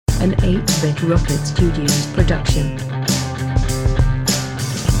an 8-Bit Rocket Studios production.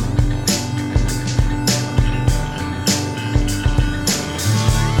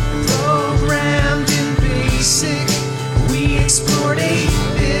 Programmed in BASIC, we explored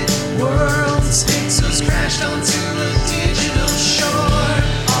 8-bit worlds. Pixels crashed onto a digital shore.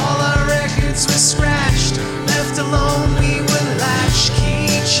 All our records were scratched. Left alone, we were latchkey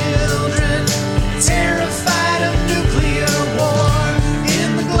children, terrified of nuclear war. In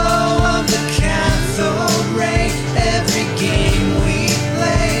the glow of the cathode ray, every game we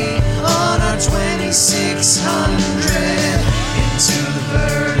play on our 2600. Into the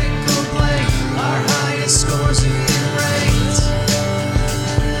vertical blank, our highest scores have been ranked.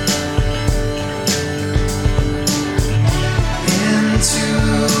 Into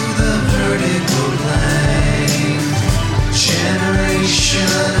the vertical blank,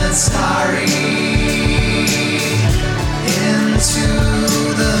 Generation Atari. Into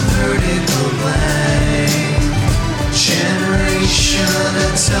the vertical blank, Generation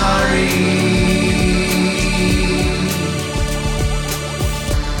Atari.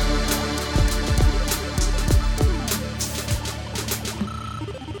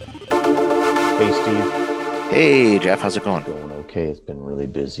 Hey, Steve. Hey, Jeff, how's it going? Going okay. It's been really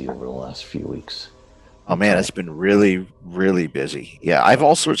busy over the last few weeks. Oh, man, it's been really, really busy. Yeah, I have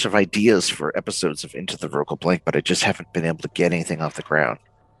all sorts of ideas for episodes of Into the Vertical Blank, but I just haven't been able to get anything off the ground.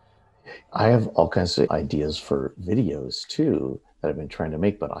 I have all kinds of ideas for videos, too, that I've been trying to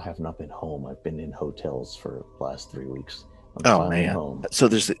make, but I have not been home. I've been in hotels for the last 3 weeks. I'm finally man. home. So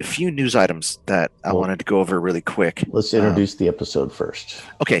there's a few news items that I wanted to go over really quick. Let's introduce the episode first.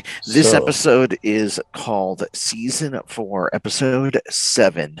 Okay, this So- episode is called Season 4, Episode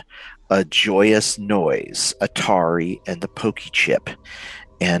 7, A Joyous Noise, Atari and the Pokey Chip.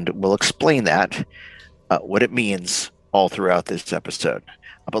 And we'll explain that, what it means all throughout this episode.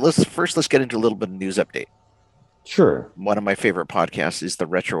 But let's get into a little bit of news update. Sure. One of my favorite podcasts is the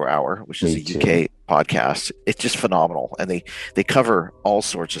Retro Hour, which is Me a too. UK podcast. It's just phenomenal, and they cover all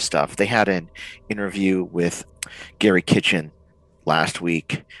sorts of stuff. They had an interview with Gary Kitchen last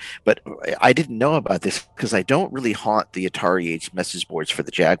week, but I didn't know about this because I don't really haunt the Atari Age message boards for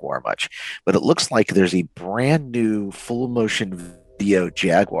the Jaguar much. But it looks like there's a brand new full motion video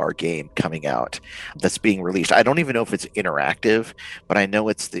Jaguar game coming out that's being released. I don't even know if it's interactive, but I know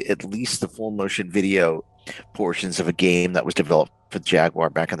it's at least the full motion video portions of a game that was developed for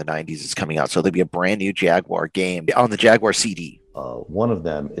Jaguar back in the 90s is coming out. So there'll be a brand new Jaguar game on the Jaguar CD. One of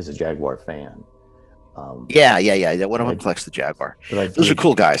them is a Jaguar fan. Yeah. One of them collects the Jaguar. But I Those are did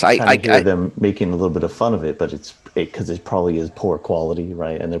cool guys. I hear them making a little bit of fun of it, but it's because it probably is poor quality,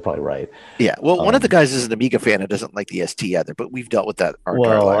 right? And they're probably right. yeah. Well, one of the guys is an Amiga fan and doesn't like the ST either, but we've dealt with that our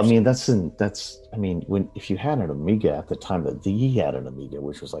entire Well, lives. I mean, if you had an Amiga at the time that he had an Amiga,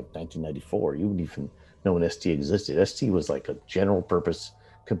 which was like 1994, you wouldn't even know when ST existed. ST was like a general purpose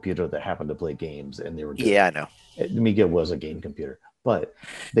computer that happened to play games, and they were good. Yeah, I know. Amiga was a game computer, but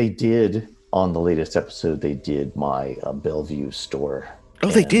they did on the latest episode. They did my Bellevue store. Oh,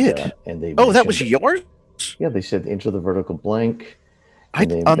 they did. And they. Oh, that was mentioned- yours? Yeah, they said Enter the Vertical Blank. On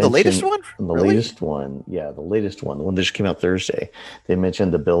the latest one? On the Really? latest one, yeah, the latest one, the one that just came out Thursday. They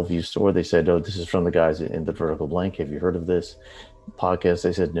mentioned the Bellevue store. They said, "Oh, this is from the guys in the Vertical Blank. Have you heard of this podcast?"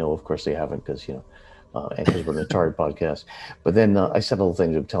 They said, "No, of course they haven't, because and because we're an Atari podcast." But then I said a little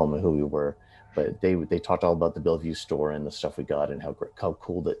thing to tell them who we were. But they talked all about the Bellevue store and the stuff we got and how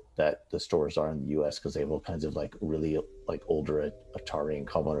cool that the stores are in the U.S. because they have all kinds of like really like older Atari and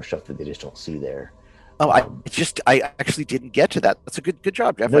Commodore stuff that they just don't see there. Oh, I actually didn't get to that. That's a good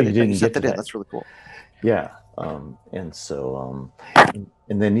job, Jeff. No, I you didn't know didn't set get to that in. that. That's really cool. Yeah. And so,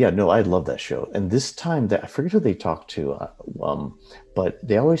 and then, I love that show. And this time I forget who they talked to, but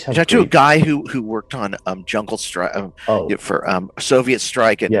they always have Talked to a guy who worked on Jungle Strike for Soviet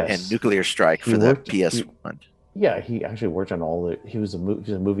Strike and Nuclear Strike for the PS1. He actually worked on he was a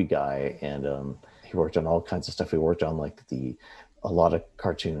movie guy, and he worked on all kinds of stuff. He worked on like a lot of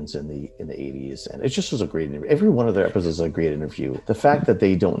cartoons in the 80s, and it just was a great interview. Every one of their episodes is a great interview. The fact that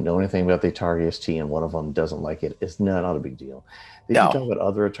they don't know anything about the Atari ST and one of them doesn't like it is not a big deal. They do talk about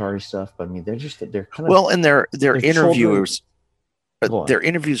other Atari stuff, but I mean, they're kind of and their interviewers. But their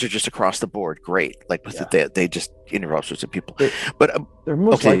interviews are just across the board great. Like they just interview all sorts of people. They're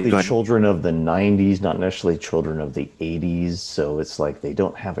most likely children of the 90s, not necessarily children of the 80s. So it's like they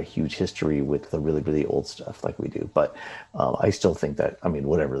don't have a huge history with the really, really old stuff like we do. But I still think that,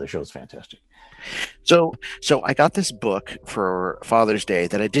 whatever, the show's fantastic. So I got this book for Father's Day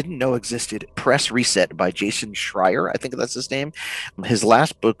that I didn't know existed, Press Reset by Jason Schreier. I think that's his name. His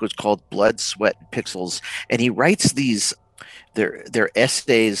last book was called Blood, Sweat, and Pixels. And he writes these they're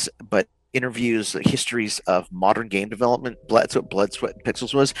essays, but interviews, histories of modern game development. That's what Blood, Sweat, and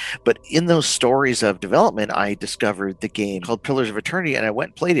Pixels was. But in those stories of development, I discovered the game called Pillars of Eternity, and I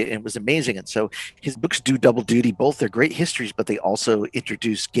went and played it, and it was amazing. And so his books do double duty. Both they're great histories, but they also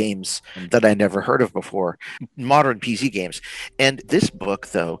introduce games that I never heard of before, modern PC games. And this book,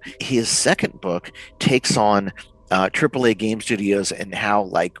 though, his second book takes on AAA game studios and how,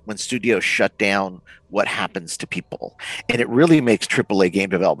 like, when studios shut down, what happens to people. And it really makes AAA game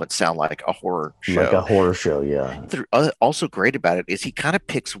development sound like a horror show. Like a horror show, yeah. Also great about it is he kind of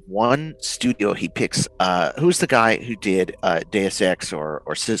picks one studio. He picks who's the guy who did Deus Ex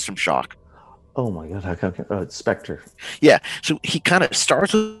or System Shock. Oh my God, Spectre. Yeah, so he kind of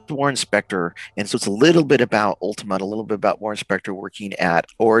starts with Warren Spector, and so it's a little bit about Ultima, a little bit about Warren Spector working at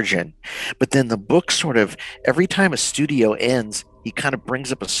Origin. But then the book sort of, every time a studio ends, he kind of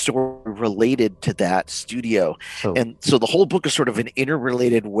brings up a story related to that studio. And so the whole book is sort of an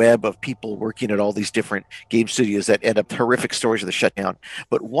interrelated web of people working at all these different game studios that end up horrific stories of the shutdown.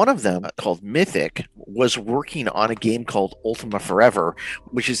 But one of them, called Mythic, was working on a game called Ultima Forever,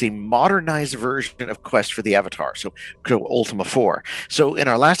 which is a modernized version of Quest for the Avatar, so Ultima 4. So in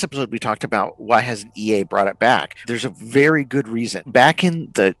our last episode, we talked about why hasn't EA brought it back. There's a very good reason. Back in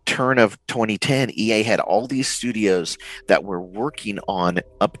the turn of 2010, EA had all these studios that were working on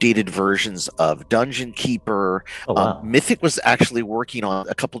updated versions of Dungeon Keeper. Oh, wow. Mythic was actually working on,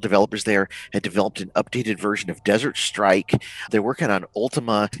 a couple developers there had developed an updated version of Desert Strike. They're working on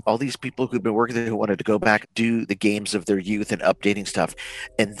Ultima. All these people who've been working there who wanted to go back, do the games of their youth and updating stuff.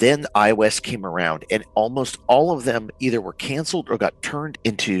 And then iOS came around, and almost all of them either were canceled or got turned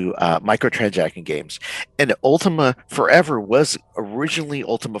into microtransaction games. And Ultima Forever was originally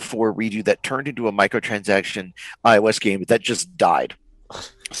Ultima 4 redo that turned into a microtransaction iOS game that just died.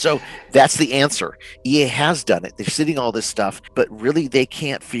 So that's the answer. EA has done it. They're sitting all this stuff, but really they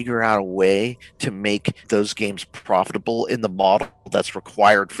can't figure out a way to make those games profitable in the model that's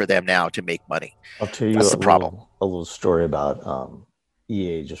required for them now to make money. I'll tell you That's the problem. A little story about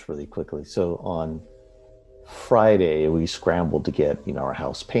EA just really quickly. So on Friday, we scrambled to get our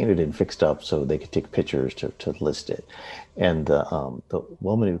house painted and fixed up so they could take pictures to list it. And the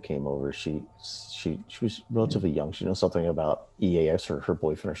woman who came over, she was relatively young. She knows something about EAS, or her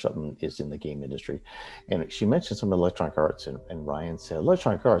boyfriend or something is in the game industry. And she mentioned some Electronic Arts, and Ryan said,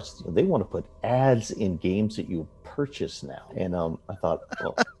 Electronic Arts, they want to put ads in games that you purchase now. And I thought,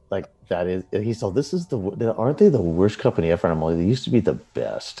 well, like that is, he said, this is aren't they the worst company ever? And I'm like, they used to be the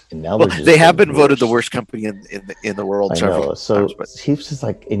best. And now they have been voted the worst company in the world. I know. So he was just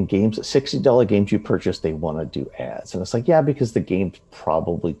like, in games, $60 games you purchase, they want to do ads. And it's like, yeah, because the games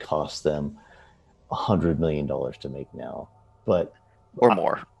probably cost them $100 million to make now, or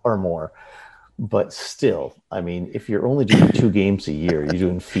more. But still, I mean, if you're only doing 2 games a year, you're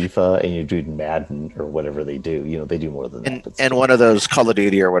doing FIFA and you're doing Madden or whatever they do. They do more than that. And one of those Call of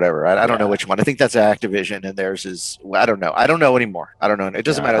Duty or whatever. I don't know which one. I think that's Activision, and theirs is, I don't know. I don't know anymore. I don't know. It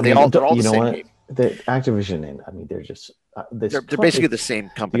doesn't matter. They're all the same game. The Activision, and I mean, they're just they're basically the same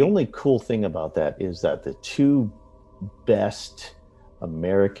company. The only cool thing about that is that the 2 best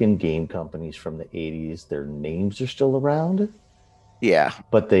American game companies from the 80s, their names are still around. Yeah,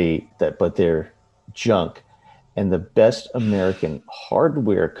 but they're junk. And the best American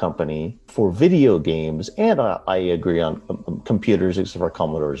hardware company for video games, and I agree on computers, except for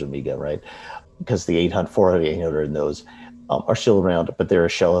Commodore's Amiga, right? Because the 400, 800, and those are still around, but they're a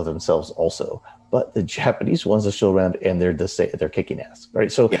shell of themselves also. But the Japanese ones are still around, and they're kicking ass,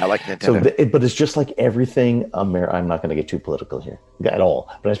 right? So yeah, I like Nintendo. But it's just like everything. I'm not going to get too political here at all,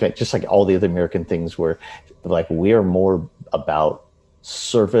 but I mean, just like all the other American things, where like we are more about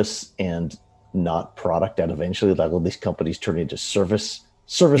service and not product, and eventually like all these companies turn into services,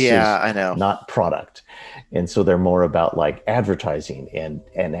 I know, not product. And so they're more about like advertising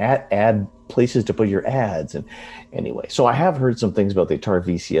and ad places to put your ads. And anyway, so I have heard some things about the Atari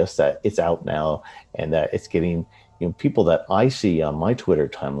VCS, that it's out now and that it's getting, people that I see on my Twitter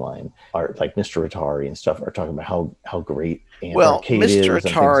timeline are like Mr. Atari and stuff are talking about how great Mr.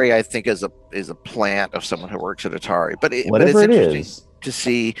 Atari, I think, is a plant of someone who works at Atari, but it's interesting to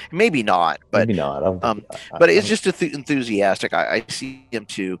see. Maybe not, but it's just enthusiastic. I see him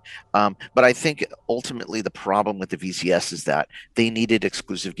too, but I think ultimately the problem with the VCS is that they needed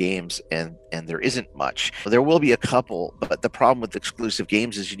exclusive games, and there isn't much. There will be a couple, but the problem with exclusive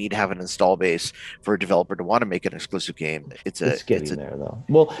games is you need to have an install base for a developer to want to make an exclusive game. It's getting there though.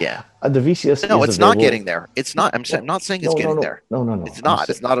 Well, yeah, the VCS. No, it's not getting there. It's not. I'm not saying it's getting there. No. It's not.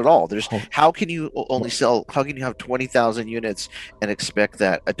 It's not at all. How can you only sell? How can you have 20,000 units and expect expect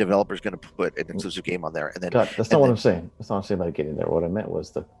that a developer is going to put an exclusive game on there, and then God, that's not what I'm saying. That's not what I'm saying about getting there. What I meant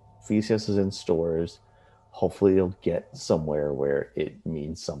was the VCS is in stores. Hopefully, it'll get somewhere where it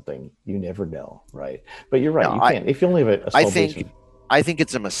means something. You never know, right? But you're right. No, You can't. If you only have a small I think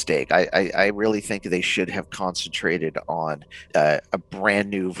it's a mistake. I really think they should have concentrated on a brand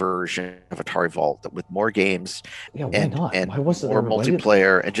new version of Atari Vault with more games and more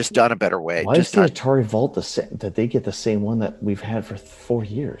multiplayer and just done a better way. Why is the Atari Vault that they get the same one that we've had for 4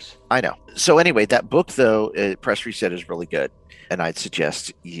 years? I know. So anyway, that book though, Press Reset, is really good, and I'd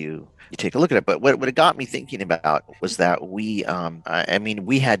suggest you take a look at it. But what it got me thinking about was that we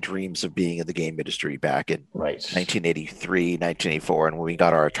had dreams of being in the game industry back in 1983, 1984. And when we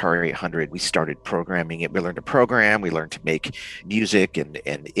got our Atari 800, we started programming it. We learned to program, we learned to make music and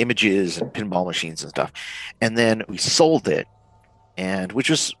images and pinball machines and stuff. And then we sold it, and which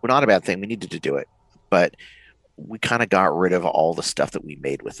was not a bad thing. We needed to do it. But we kind of got rid of all the stuff that we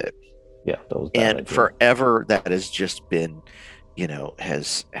made with it. Yeah, that was bad. And forever that has just been,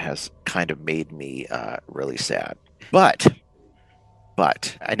 has kind of made me really sad. But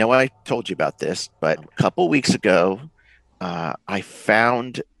I know I told you about this, but a couple weeks ago, I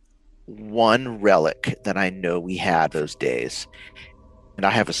found one relic that I know we had those days, and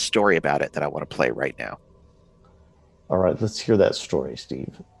I have a story about it that I want to play right now. All right, let's hear that story,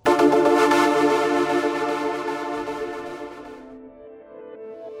 Steve.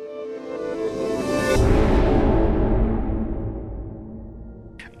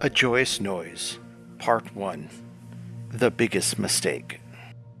 A Joyous Noise, Part 1, The Biggest Mistake.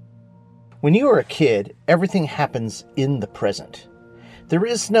 When you are a kid, everything happens in the present. There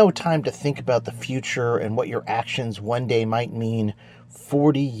is no time to think about the future and what your actions one day might mean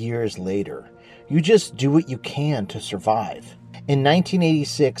 40 years later. You just do what you can to survive. In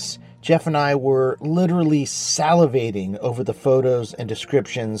 1986, Jeff and I were literally salivating over the photos and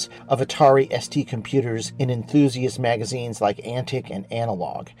descriptions of Atari ST computers in enthusiast magazines like Antic and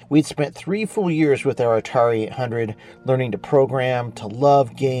Analog. We'd spent 3 full years with our Atari 800 learning to program, to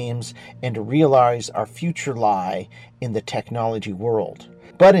love games, and to realize our future lie in the technology world.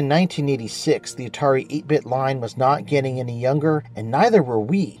 But in 1986, the Atari 8-bit line was not getting any younger, and neither were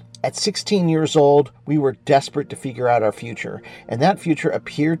we. At 16 years old, we were desperate to figure out our future, and that future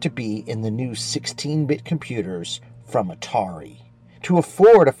appeared to be in the new 16-bit computers from Atari. To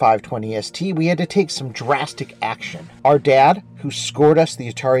afford a 520 ST, we had to take some drastic action. Our dad, who scored us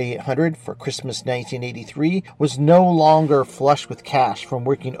the Atari 800 for Christmas 1983, was no longer flush with cash from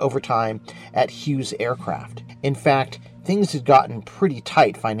working overtime at Hughes Aircraft. In fact, things had gotten pretty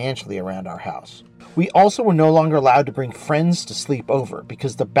tight financially around our house. We also were no longer allowed to bring friends to sleep over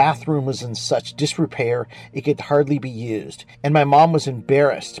because the bathroom was in such disrepair it could hardly be used, and my mom was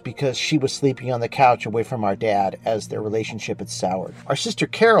embarrassed because she was sleeping on the couch away from our dad as their relationship had soured. Our sister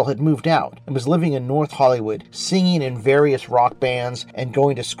Carol had moved out and was living in North Hollywood, singing in various rock bands and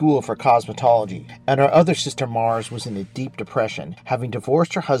going to school for cosmetology, and our other sister Mars was in a deep depression, having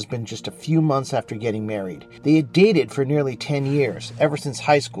divorced her husband just a few months after getting married. They had dated for nearly 10 years, ever since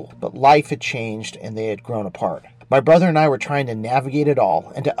high school, but life had changed and they had grown apart. My brother and I were trying to navigate it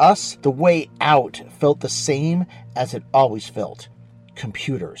all, and to us, the way out felt the same as it always felt: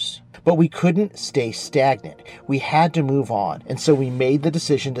 computers. But we couldn't stay stagnant. We had to move on, and so we made the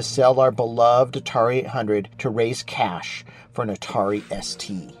decision to sell our beloved Atari 800 to raise cash for an Atari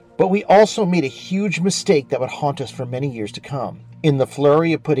ST. But we also made a huge mistake that would haunt us for many years to come. In the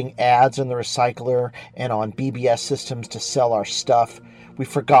flurry of putting ads in the recycler and on BBS systems to sell our stuff, we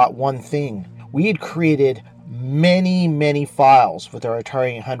forgot one thing. We had created many files with our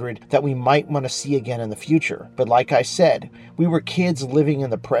Atari 800 that we might want to see again in the future. But like I said, we were kids living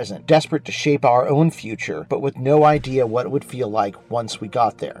in the present, desperate to shape our own future, but with no idea what it would feel like once we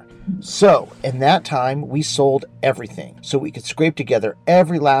got there. So, in that time, we sold everything so we could scrape together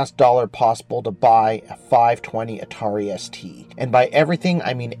every last dollar possible to buy a 520 Atari ST. And by everything,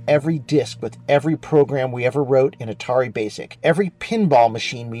 I mean every disc with every program we ever wrote in Atari Basic, every pinball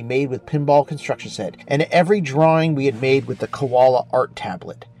machine we made with Pinball Construction Set, and every drawing we had made with the Koala art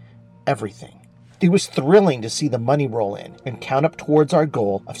tablet. Everything. It was thrilling to see the money roll in and count up towards our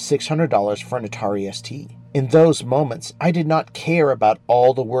goal of $600 for an Atari ST. In those moments, I did not care about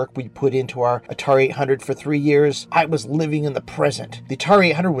all the work we put into our Atari 800 for 3 years. I was living in the present. The Atari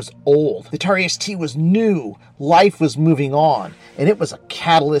 800 was old. The Atari ST was new. Life was moving on, and it was a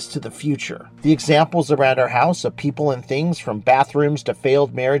catalyst to the future. The examples around our house of people and things, from bathrooms to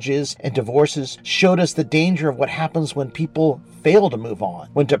failed marriages and divorces, showed us the danger of what happens when people fail to move on,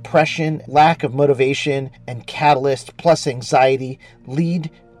 when depression, lack of motivation, and catalyst plus anxiety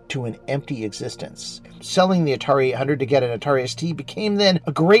lead to an empty existence. Selling the Atari 800 to get an Atari ST became then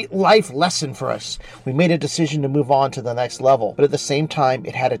a great life lesson for us. We made a decision to move on to the next level, but at the same time,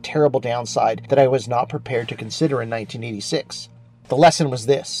 it had a terrible downside that I was not prepared to consider in 1986. The lesson was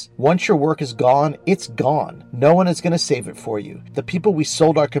this: once your work is gone, it's gone. No one is going to save it for you. The people we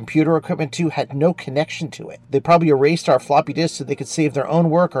sold our computer equipment to had no connection to it. They probably erased our floppy disks so they could save their own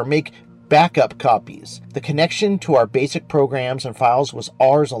work or make backup copies. The connection to our basic programs and files was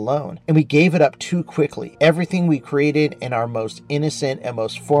ours alone, and we gave it up too quickly. Everything we created in our most innocent and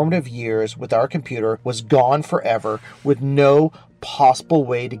most formative years with our computer was gone forever, with no possible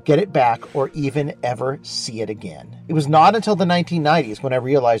way to get it back or even ever see it again. It was not until the 1990s when I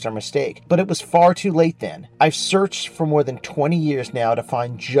realized our mistake, but it was far too late then. I've searched for more than 20 years now to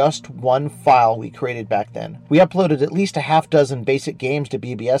find just one file we created back then. We uploaded at least a half dozen basic games to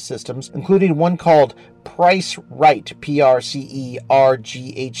BBS systems, including one called Price Right, PRCERGHT.BAS.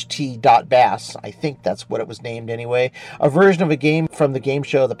 I think that's what it was named anyway. A version of a game from the game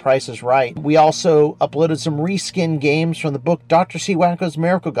show The Price is Right. We also uploaded some reskin games from the book Dr. C. Wacko's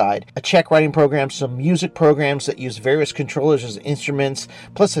Miracle Guide, a check writing program, some music programs that use various controllers as instruments,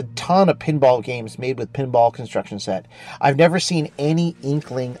 plus a ton of pinball games made with pinball construction set. I've never seen any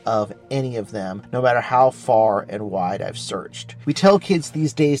inkling of any of them, no matter how far and wide I've searched. We tell kids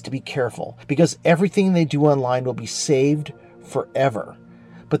these days to be careful, because everything they do online will be saved forever.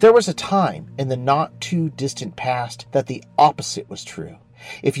 But there was a time in the not too distant past that the opposite was true.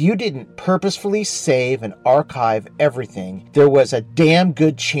 If you didn't purposefully save and archive everything, there was a damn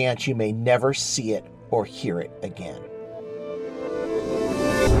good chance you may never see it or hear it again.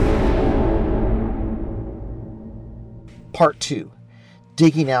 Part 2.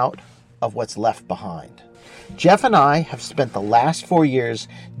 Digging out of what's left behind. Jeff and I have spent the last 4 years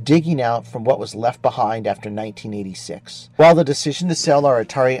digging out from what was left behind after 1986. While the decision to sell our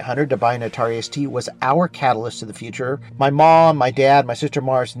Atari 800 to buy an Atari ST was our catalyst to the future, my mom, my dad, my sister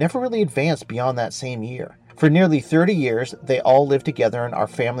Mars never really advanced beyond that same year. For nearly 30 years, they all lived together in our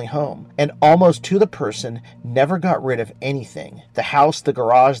family home, and almost to the person, never got rid of anything. The house, the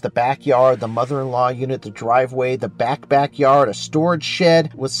garage, the backyard, the mother-in-law unit, the driveway, the backyard, a storage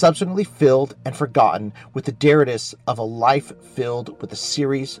shed was subsequently filled and forgotten with the detritus of a life filled with a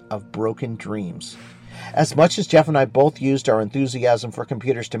series of broken dreams. As much as Jeff and I both used our enthusiasm for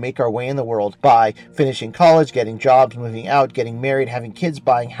computers to make our way in the world by finishing college, getting jobs, moving out, getting married, having kids,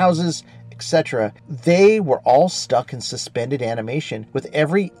 buying houses, etc., they were all stuck in suspended animation, with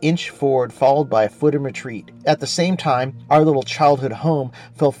every inch forward followed by a foot in retreat. At the same time, our little childhood home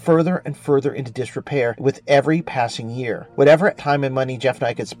fell further and further into disrepair with every passing year. Whatever time and money Jeff and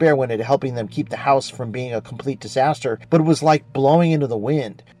I could spare went into helping them keep the house from being a complete disaster, but it was like blowing into the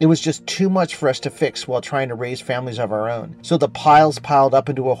wind. It was just too much for us to fix while trying to raise families of our own. So the piles piled up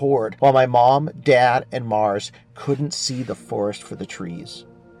into a horde, while my mom, dad, and Mars couldn't see the forest for the trees.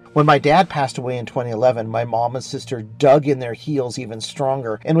 When my dad passed away in 2011, my mom and sister dug in their heels even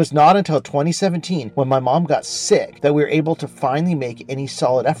stronger, and it was not until 2017, when my mom got sick, that we were able to finally make any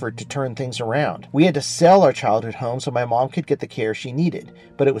solid effort to turn things around. We had to sell our childhood home so my mom could get the care she needed,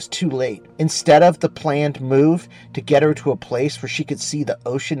 but it was too late. Instead of the planned move to get her to a place where she could see the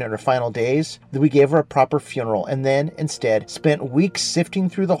ocean in her final days, we gave her a proper funeral, and then, instead, spent weeks sifting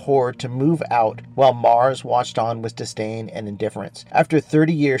through the horde to move out, while Mars watched on with disdain and indifference. After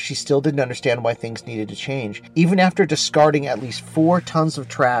 30 years, she still didn't understand why things needed to change. Even after discarding at least 4 tons of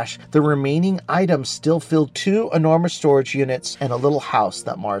trash, the remaining items still filled 2 enormous storage units and a little house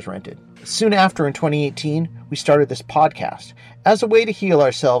that Mars rented. Soon after, in 2018, we started this podcast as a way to heal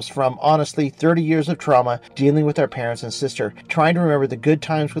ourselves from, honestly, 30 years of trauma dealing with our parents and sister, trying to remember the good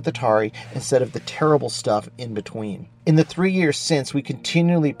times with Atari instead of the terrible stuff in between. In the 3 years since, we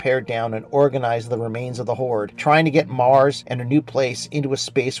continually pared down and organized the remains of the horde, trying to get Mars and her new place into a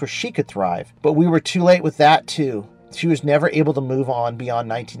space where she could thrive. But we were too late with that too. She was never able to move on beyond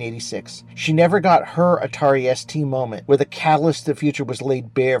 1986. She never got her Atari ST moment, where the catalyst to the future was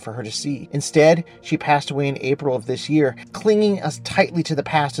laid bare for her to see. Instead, she passed away in April of this year, clinging as tightly to the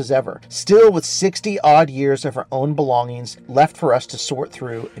past as ever, still with 60-odd years of her own belongings left for us to sort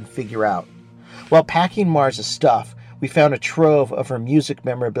through and figure out. While packing Mars' stuff, we found a trove of her music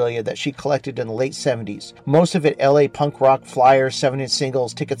memorabilia that she collected in the late 70s. Most of it LA punk rock flyers, 7-inch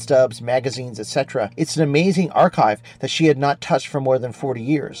singles, ticket stubs, magazines, etc. It's an amazing archive that she had not touched for more than 40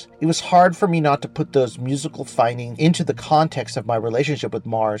 years. It was hard for me not to put those musical findings into the context of my relationship with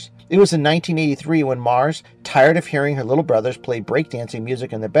Mars. It was in 1983 when Mars, tired of hearing her little brothers play breakdancing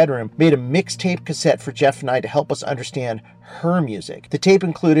music in their bedroom, made a mixtape cassette for Jeff and I to help us understand her music. The tape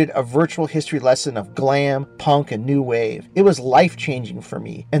included a virtual history lesson of glam, punk, and new wave. It was life-changing for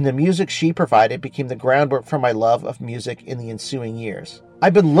me, and the music she provided became the groundwork for my love of music in the ensuing years.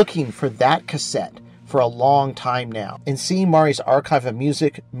 I've been looking for that cassette for a long time now, and seeing Mari's archive of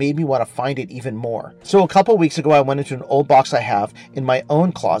music made me want to find it even more. So a couple weeks ago, I went into an old box I have in my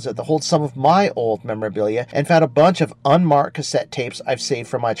own closet that holds some of my old memorabilia and found a bunch of unmarked cassette tapes I've saved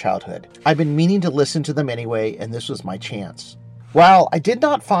from my childhood. I've been meaning to listen to them anyway, and this was my chance. While I did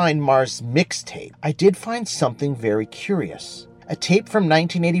not find Mars' mixtape, I did find something very curious. A tape from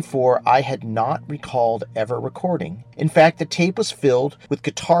 1984 I had not recalled ever recording. In fact, the tape was filled with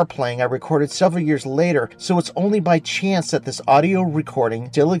guitar playing I recorded several years later, so it's only by chance that this audio recording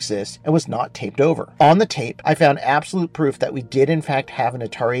still exists and was not taped over. On the tape, I found absolute proof that we did in fact have an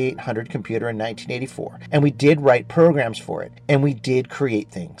Atari 800 computer in 1984, and we did write programs for it, and we did create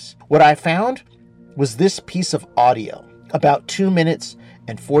things. What I found was this piece of audio, about 2 minutes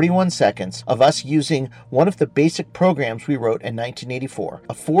and 41 seconds of us using one of the basic programs we wrote in 1984,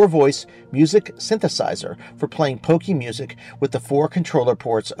 a 4-voice music synthesizer for playing pokey music with the 4 controller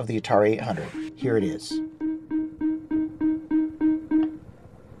ports of the Atari 800. Here it is.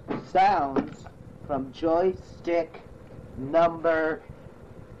 Sounds from joystick number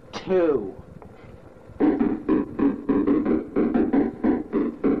 2.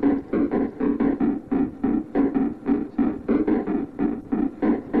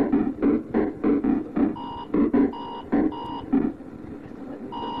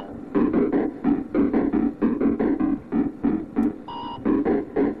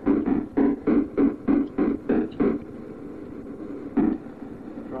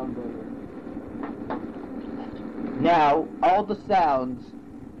 Now, all the sounds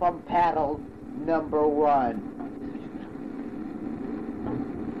from paddle number 1.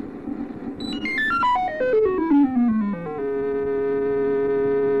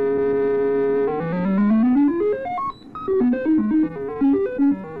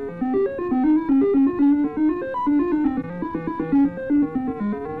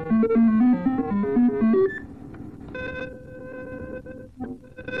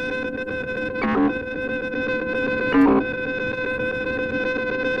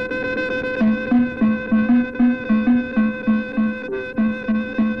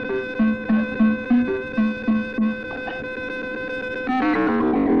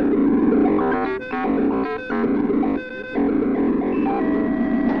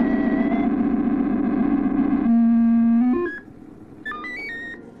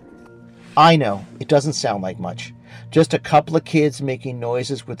 I know, it doesn't sound like much. Just a couple of kids making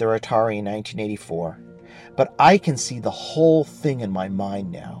noises with their Atari in 1984. But I can see the whole thing in my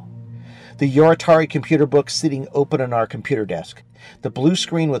mind now. The Your Atari computer book sitting open on our computer desk. The blue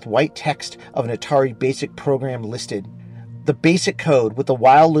screen with white text of an Atari basic program listed. The basic code with the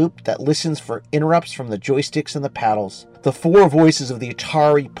while loop that listens for interrupts from the joysticks and the paddles. The 4 voices of the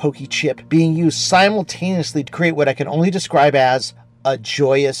Atari Pokey chip being used simultaneously to create what I can only describe as a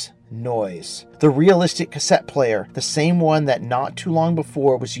joyous noise. The realistic cassette player, the same one that not too long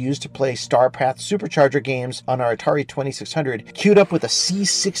before was used to play Starpath Supercharger games on our Atari 2600, queued up with a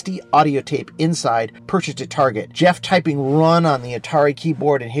C60 audio tape inside, purchased at Target. Jeff typing run on the Atari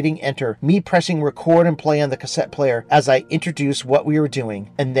keyboard and hitting enter, me pressing record and play on the cassette player as I introduced what we were doing,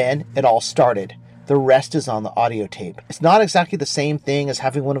 and then it all started. The rest is on the audio tape. It's not exactly the same thing as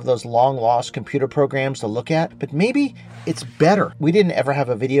having one of those long-lost computer programs to look at, but maybe it's better. We didn't ever have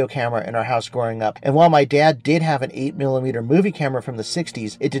a video camera in our house growing up, and while my dad did have an 8mm movie camera from the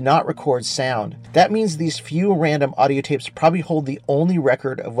 60s, it did not record sound. That means these few random audio tapes probably hold the only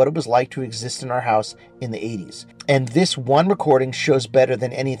record of what it was like to exist in our house in the 80s. And this one recording shows better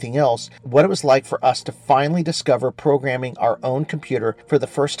than anything else what it was like for us to finally discover programming our own computer for the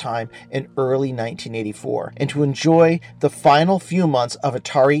first time in early 1984, and to enjoy the final few months of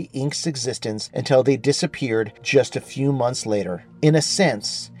Atari Inc.'s existence until they disappeared just a few months later. In a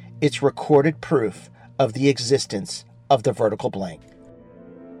sense, it's recorded proof of the existence of the vertical blank.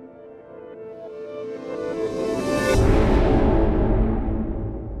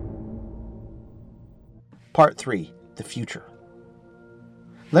 Part 3, the future.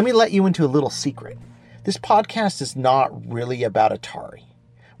 Let me let you into a little secret. This podcast is not really about Atari.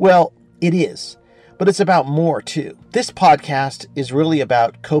 Well, it is, but it's about more too. This podcast is really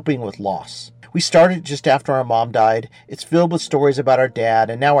about coping with loss. We started just after our mom died. It's filled with stories about our dad,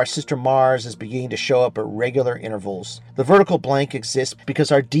 and now our sister Mars is beginning to show up at regular intervals. The vertical blank exists because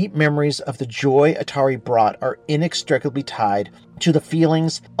our deep memories of the joy Atari brought are inextricably tied to the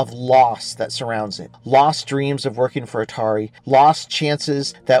feelings of loss that surrounds it. Lost dreams of working for Atari, lost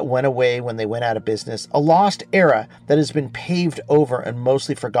chances that went away when they went out of business, a lost era that has been paved over and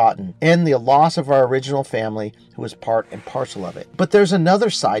mostly forgotten, and the loss of our original family who was part and parcel of it. But there's another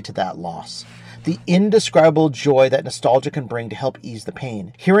side to that loss. The indescribable joy that nostalgia can bring to help ease the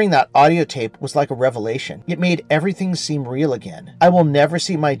pain. Hearing that audio tape was like a revelation. It made everything seem real again. I will never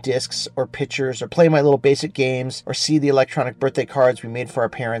see my discs or pictures or play my little basic games or see the electronic birthday cards we made for our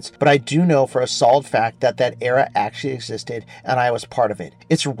parents, but I do know for a solid fact that that era actually existed and I was part of it.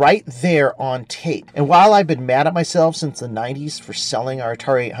 It's right there on tape. And while I've been mad at myself since the 90s for selling our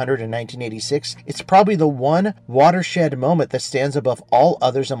Atari 800 in 1986, it's probably the one watershed moment that stands above all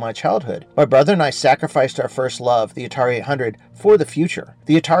others in my childhood. My brother and I sacrificed our first love, the Atari 800, for the future.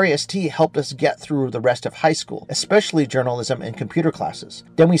 The Atari ST helped us get through the rest of high school, especially journalism and computer classes.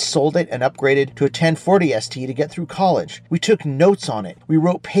 Then we sold it and upgraded to a 1040 ST to get through college. We took notes on it. We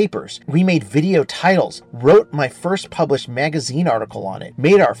wrote papers. We made video titles, wrote my first published magazine article on it,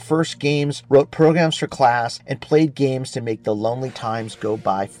 made our first games, wrote programs for class, and played games to make the lonely times go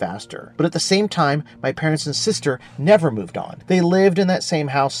by faster. But at the same time, my parents and sister never moved on. They lived in that same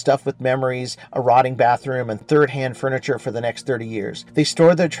house stuffed with memories, a rotting bathroom, and third-hand furniture for the next 30 years. They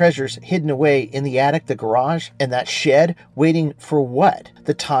stored their treasures hidden away in the attic, the garage, and that shed, waiting for what?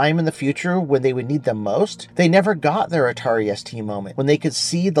 The time in the future when they would need them most? They never got their Atari ST moment, when they could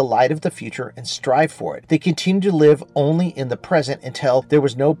see the light of the future and strive for it. They continued to live only in the present until there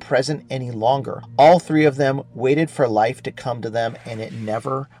was no present any longer. All three of them waited for life to come to them, and it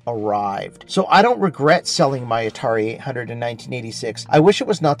never arrived. So I don't regret selling my Atari 800 in 1986. I wish it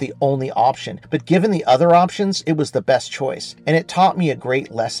was not the only option, but given the other options, it was the best choice. And it taught me a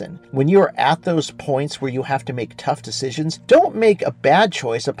great lesson. When you are at those points where you have to make tough decisions, don't make a bad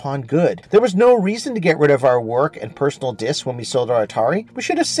choice upon good. There was no reason to get rid of our work and personal discs when we sold our Atari. We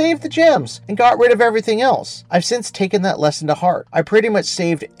should have saved the gems and got rid of everything else. I've since taken that lesson to heart. I pretty much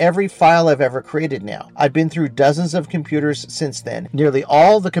saved every file I've ever created now. I've been through dozens of computers since then. Nearly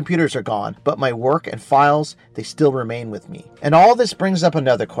all the computers are gone, but my work and files, they still remain with me. And all this brings up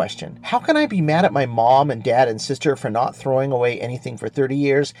another question. How can I be mad at my mom and dad and sister for not throwing away anything for 30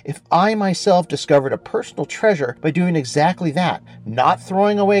 years if I myself discovered a personal treasure by doing exactly that, not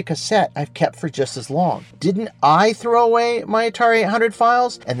throwing away a cassette I've kept for just as long? Didn't I throw away my Atari 800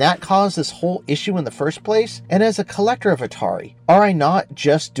 files, and that caused this whole issue in the first place? And as a collector of Atari, are I not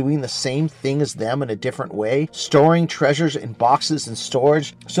just doing the same thing as them in a different way, storing treasures in boxes and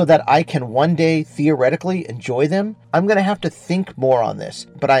storage so that I can one day theoretically enjoy them? I'm going to have to think more on this,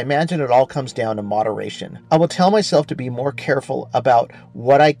 but I imagine it all comes down to moderation. I will tell myself to be more careful about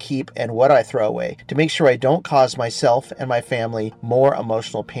what I keep and what I throw away to make sure I don't cause myself and my family more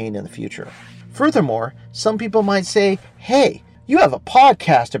emotional pain in the future. Furthermore, some people might say, hey, you have a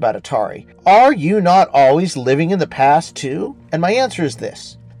podcast about Atari. Are you not always living in the past too? And my answer is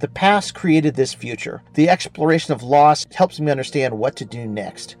this. The past created this future. The exploration of loss helps me understand what to do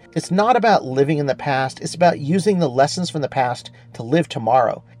next. It's not about living in the past, it's about using the lessons from the past to live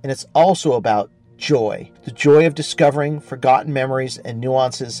tomorrow. And it's also about joy. The joy of discovering forgotten memories and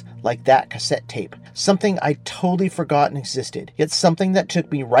nuances like that cassette tape. Something I totally forgotten existed, yet something that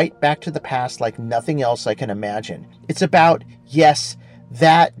took me right back to the past like nothing else I can imagine. It's about, yes,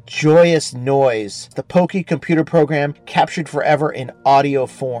 that joyous noise, the pokey computer program captured forever in audio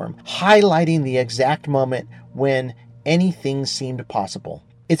form, highlighting the exact moment when anything seemed possible.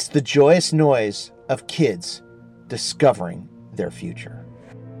 It's the joyous noise of kids discovering their future.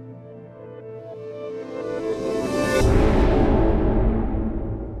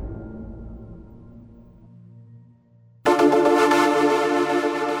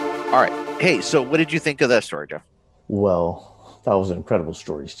 All right. Hey, so what did you think of that story, Jeff? Well, that was an incredible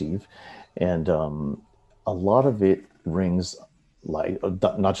story, Steve. And a lot of it rings like,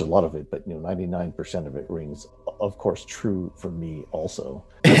 not just a lot of it, but 99% of it rings, of course, true for me also.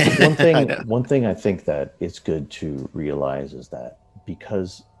 One thing I think that it's good to realize is that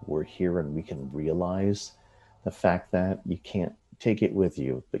because we're here and we can realize the fact that you can't take it with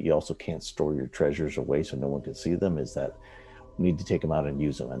you, but you also can't store your treasures away so no one can see them, is that we need to take them out and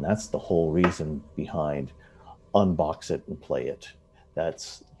use them. And that's the whole reason behind unbox it and play it.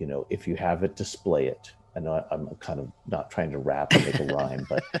 That's, if you have it, display it. I know I'm kind of not trying to rap and make a rhyme,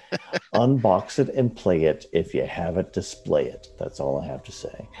 but unbox it and play it. If you have it, display it. That's all I have to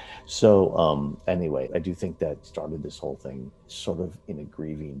say. So anyway, I do think that started this whole thing sort of in a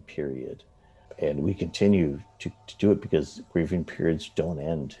grieving period. and we continue to do it because grieving periods don't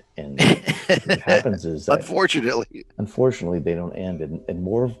end. And what happens is that unfortunately they don't end, and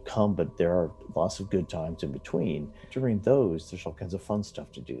more have come, but there are lots of good times in between. During those, there's all kinds of fun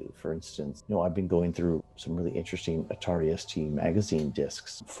stuff to do. For instance, I've been going through some really interesting Atari ST magazine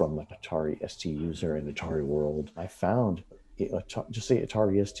discs from an Atari ST user in Atari World. I found, just say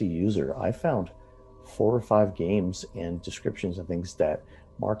Atari ST user, I found 4 or 5 games and descriptions and things that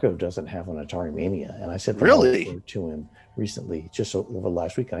Marco doesn't have on Atari Mania. And I said that to him recently, just over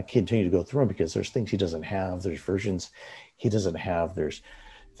last week. And I continue to go through them because there's things he doesn't have. There's versions he doesn't have. There's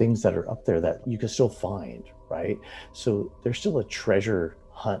things that are up there that you can still find, right? So there's still a treasure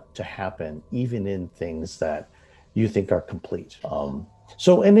hunt to happen, even in things that you think are complete.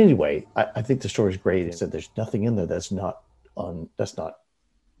 So, and anyway, I think the story is great. It said there's nothing in there that's not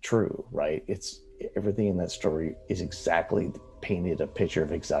true, right? It's everything in that story is exactly painted a picture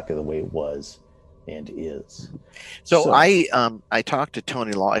of exactly the way it was and is. So I talked to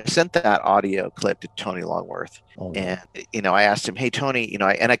Tony Long. I sent that audio clip to Tony Longworth, and I asked him, "Hey Tony,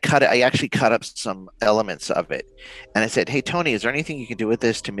 I actually cut up some elements of it, and I said, "Hey Tony, is there anything you can do with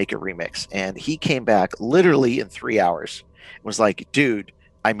this to make a remix?" And he came back literally in 3 hours and was like, "Dude,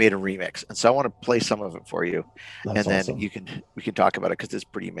 I made a remix." And so I want to play some of it for you. That's and then awesome. we can talk about it because it's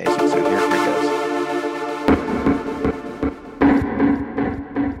pretty amazing. So here it goes.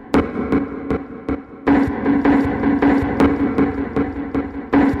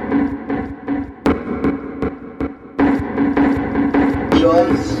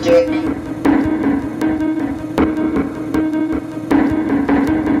 Joystick.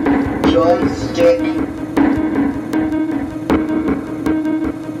 Joystick.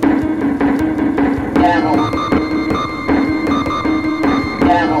 Panel.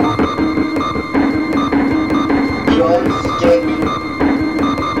 Joystick.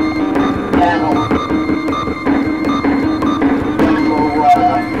 Panel.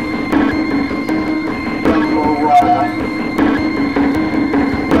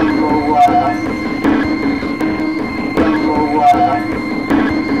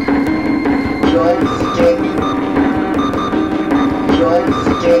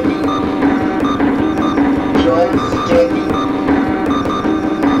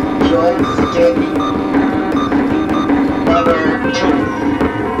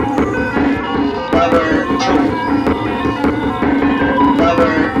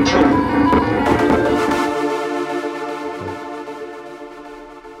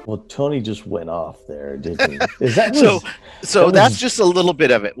 Well, Tony just went off there, didn't he? Is that that's just a little bit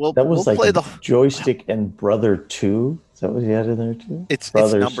of it. We'll like play the Joystick and Brother 2. Is that what he had in there too? It's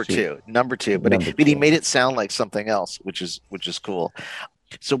number two, but he made it sound like something else, which is cool.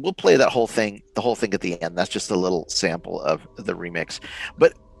 So we'll play the whole thing at the end. That's just a little sample of the remix.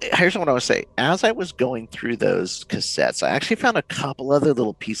 But here's what I want to say. As I was going through those cassettes, I actually found a couple other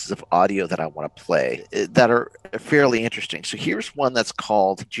little pieces of audio that I want to play that are fairly interesting. So here's one that's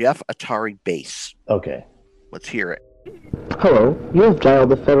called Jeff Atari Bass. Okay. Let's hear it. Hello, you have dialed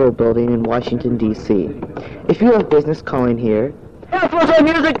the Federal Building in Washington, D.C. If you have business calling here, this was a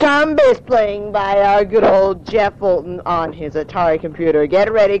music time bass playing by our good old Jeff Fulton on his Atari computer.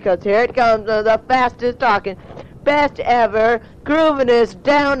 Get ready, because here it comes, the fastest talking, best ever, groovinest,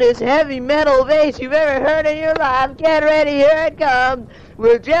 downest, heavy metal bass you've ever heard in your life. Get ready, here it comes,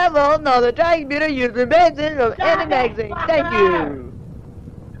 with Jeff Fulton on the Atari computer using bass from any magazine. Thank you.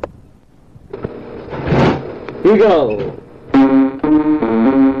 here we go.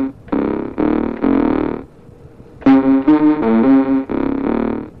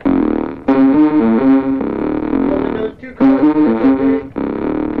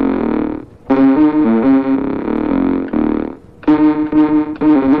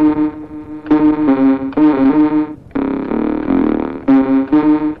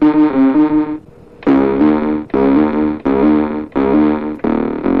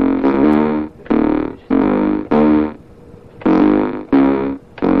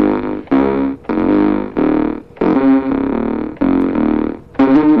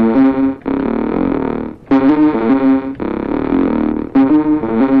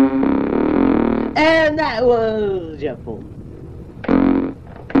 And that was Jeff Fulton.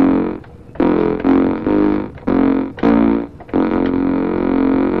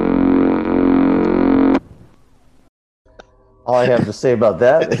 All I have to say about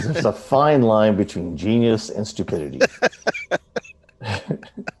that is there's a fine line between genius and stupidity.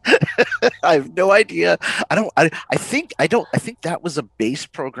 I have no idea. I think that was a bass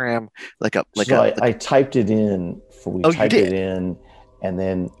program, I typed it in. It in, and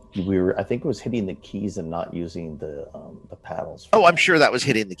then I think it was hitting the keys and not using the paddles. Oh, I'm sure that was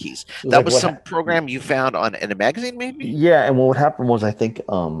hitting the keys. That like was what some program you found in a magazine, maybe? Yeah, and what happened was I think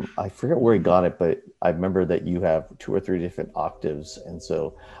I forget where he got it, but I remember that you have 2 or 3 different octaves, and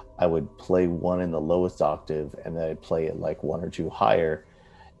so I would play one in the lowest octave, and then I'd play it like 1 or 2 higher,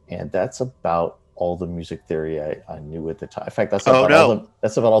 and that's about all the music theory I knew at the time. In fact, that's about all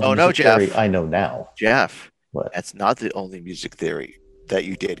the music theory I know now. Jeff, what? That's not the only music theory that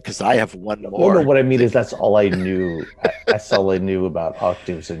you did, because I have one more. No, what I mean is that's all I knew. That's all I knew about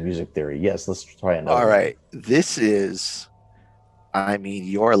octaves and music theory. Yes, let's try another. All right, this is, I mean,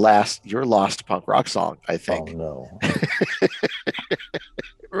 your lost punk rock song, I think. Oh no!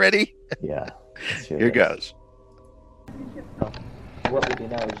 Ready? Yeah. Here goes. What we do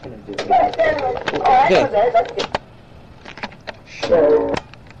now is going to do. Okay.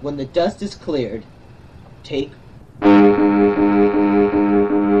 When the dust is cleared, take.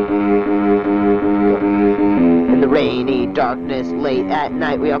 In the rainy darkness, late at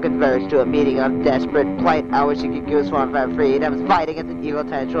night, we all converge to a meeting of desperate plight. Our Shikiku's form for freedom, fighting against an evil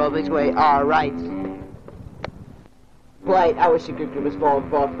tentacles, which way our rights. Plight, our Shikuku was formed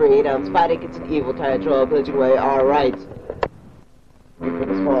for freedom, fighting against an evil tentacles, which way our rights. Shikuku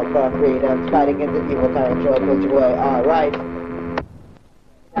was formed for freedom, fighting against an evil tentacles, which way our rights.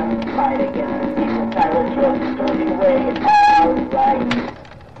 Fighting against an evil tentacles, which way our rights.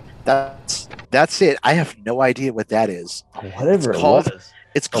 That's it. I have no idea what that is. Whatever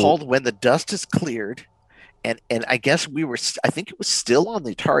it's called When the Dust is Cleared, and I guess I think it was still on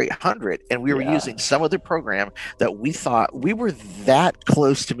the Atari 100, and we were using some other program that we thought we were that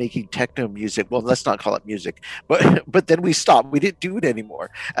close to making techno music. Well, let's not call it music, but then we stopped. We didn't do it anymore,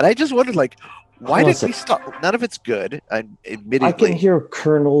 and I just wondered, like, why did we stop? None of it's good. Admittedly, I can hear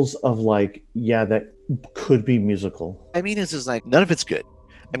kernels of like, that could be musical. I mean, it's just like none of it's good.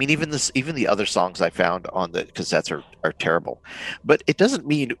 I mean, even the other songs I found on the cassettes are terrible, but it doesn't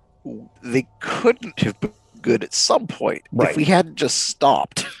mean they couldn't have been good at some point if we hadn't just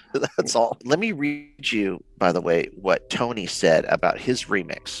stopped. That's all. Let me read you, by the way, what Tony said about his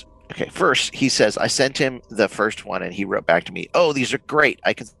remix. Okay, first he says, I sent him the first one and he wrote back to me, "Oh, these are great.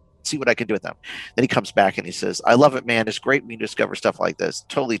 I can see what I can do with them." Then he comes back and he says, "I love it, man. It's great when you discover stuff like this.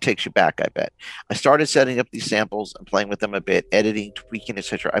 Totally takes you back, I bet. I started setting up these samples and playing with them a bit, editing, tweaking,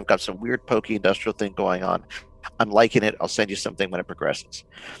 etc. I've got some weird pokey industrial thing going on. I'm liking it. I'll send you something when it progresses."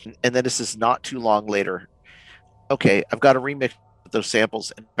 And then this is not too long later. Okay, I've got a remix of those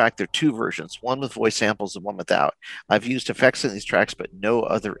samples. In fact, there are 2 versions, one with voice samples and one without. I've used effects in these tracks, but no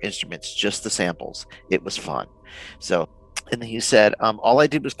other instruments, just the samples. It was fun. So, and then he said, all I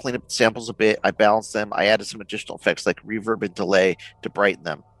did was clean up the samples a bit. I balanced them. I added some additional effects like reverb and delay to brighten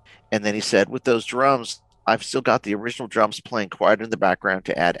them. And then he said, with those drums, I've still got the original drums playing quiet in the background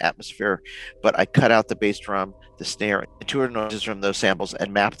to add atmosphere, but I cut out the bass drum, the snare, and 2 other noises from those samples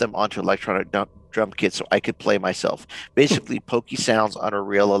and mapped them onto electronic drum kit so I could play myself. Basically, pokey sounds on a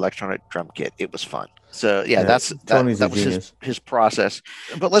real electronic drum kit. It was fun. So yeah, that was his process.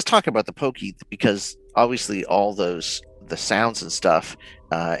 But let's talk about the pokey, because obviously all the sounds and stuff,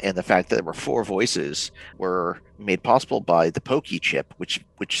 and the fact that there were 4 voices were made possible by the pokey chip, which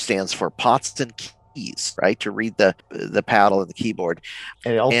stands for pots and keys, right? To read the paddle and the keyboard.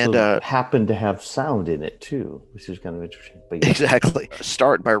 And it also happened to have sound in it too, which is kind of interesting. But Exactly.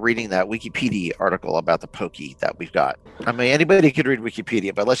 Start by reading that Wikipedia article about the pokey that we've got. I mean, anybody could read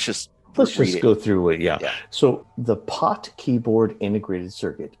Wikipedia, but let's just go through it. Yeah. So the POT keyboard integrated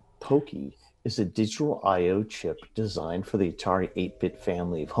circuit, Pokey, is a digital I/O chip designed for the Atari 8-bit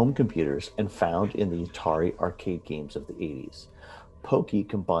family of home computers and found in the Atari arcade games of the 80s. Pokey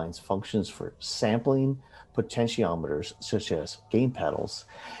combines functions for sampling, potentiometers such as game paddles,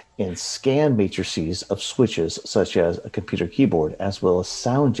 and scan matrices of switches such as a computer keyboard, as well as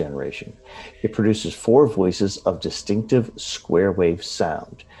sound generation. It produces 4 voices of distinctive square wave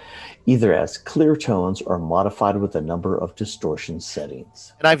sound, either as clear tones or modified with a number of distortion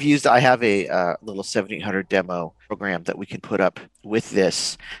settings. And I have a little 7800 demo program that we can put up with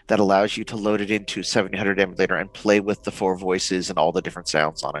this that allows you to load it into 7800 emulator and play with the 4 voices and all the different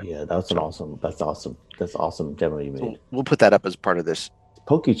sounds on it. Yeah, that's awesome demo you made. So we'll put that up as part of this.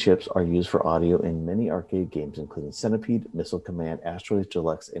 Pokey chips are used for audio in many arcade games, including Centipede, Missile Command, Asteroids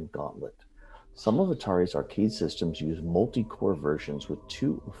Deluxe, and Gauntlet. Some of Atari's arcade systems use multi-core versions with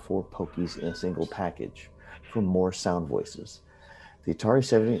 2 or 4 Pokeys in a single package for more sound voices. The Atari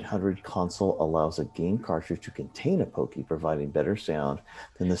 7800 console allows a game cartridge to contain a Pokey, providing better sound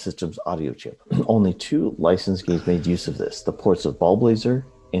than the system's audio chip. Only 2 licensed games made use of this, the ports of Ball Blazer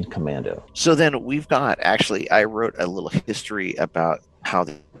and Commando. So then we've got, actually, I wrote a little history about how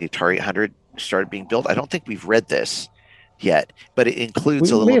the Atari 800 started being built. I don't think we've read this yet, but it includes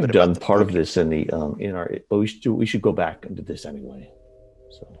a little We bit have done about part of this in the in our, but we should go back into this anyway.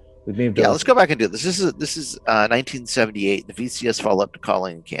 So we may have done. Yeah, let's go back and do this. This is 1978. The VCS follow-up to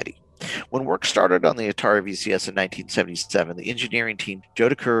Colleen and Candy. When work started on the Atari VCS in 1977, the engineering team, Joe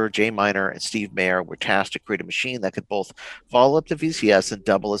DeCur, Jay Miner, and Steve Mayer, were tasked to create a machine that could both follow up the VCS and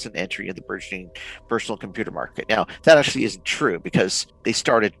double as an entry in the burgeoning personal computer market. Now, that actually isn't true because they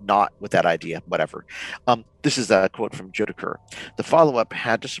started not with that idea, whatever. This is a quote from Joe DeCur. The follow-up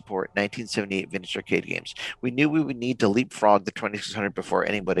had to support 1978 vintage arcade games. We knew we would need to leapfrog the 2600 before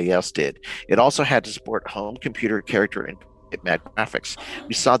anybody else did. It also had to support home computer character and mad graphics.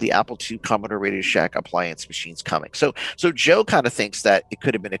 We saw the Apple II Commodore Radio Shack appliance machines coming. So Joe kind of thinks that it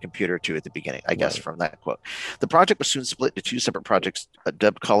could have been a computer too at the beginning, I guess, from that quote. The project was soon split into two separate projects,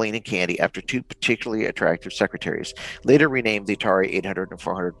 dubbed Colleen and Candy, after two particularly attractive secretaries, later renamed the Atari 800 and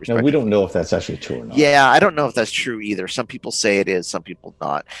 400 respectively. Now, we don't know if that's actually true or not. Yeah, I don't know if that's true either. Some people say it is, some people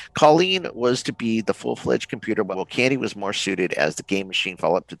not. Colleen was to be the full-fledged computer, while Candy was more suited as the game machine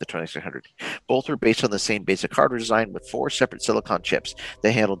follow-up to the 2600. Both were based on the same basic hardware design with four separate silicon chips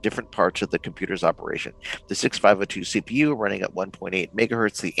that handled different parts of the computer's operation. The 6502 CPU running at 1.8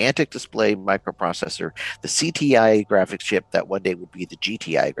 megahertz, the Antic display microprocessor, the CTI graphics chip that one day would be the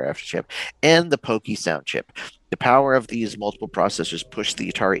GTI graphics chip, and the Pokey sound chip. The power of these multiple processors pushed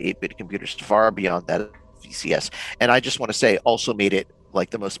the Atari 8-bit computers far beyond that of VCS. And I just want to say, also made it like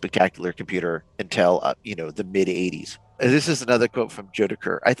the most spectacular computer until the mid 80s. This is another quote from Joe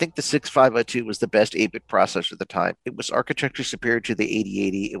DeCur. I think the 6502 was the best 8-bit processor at the time. It was architecturally superior to the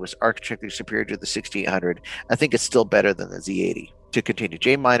 8080. It was architecturally superior to the 6800. I think it's still better than the Z80. To continue,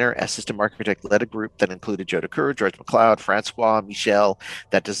 Jay Miner, as system architect, led a group that included Joe DeCur, George McLeod, Francois, Michel,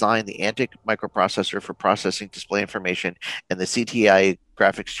 that designed the Antic microprocessor for processing display information and the CTI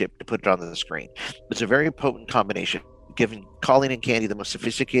graphics chip to put it on the screen. It's a very potent combination, giving Colleen and Candy the most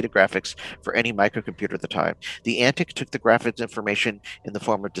sophisticated graphics for any microcomputer at the time. The Antic took the graphics information in the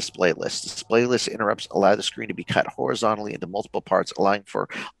form of display lists. Display list interrupts allow the screen to be cut horizontally into multiple parts, allowing for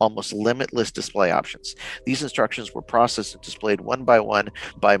almost limitless display options. These instructions were processed and displayed one by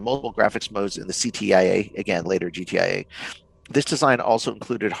multiple graphics modes in the CTIA, again, later GTIA. This design also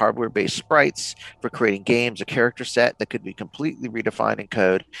included hardware-based sprites for creating games, a character set that could be completely redefined in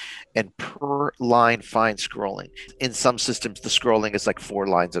code, and per-line fine scrolling. In some systems, the scrolling is like 4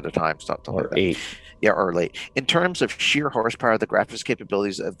 lines at a time, something Or like that. 8. Yeah, or late. In terms of sheer horsepower, the graphics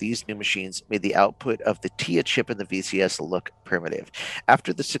capabilities of these new machines made the output of the TIA chip in the VCS look primitive.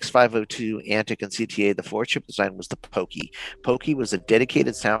 After the 6502, Antic, and CTA, the 4-chip design was the Pokey. Pokey was a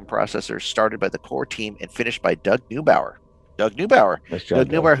dedicated sound processor started by the core team and finished by Doug Neubauer. Doug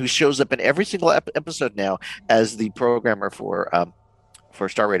Neubauer, who shows up in every single episode now as the programmer for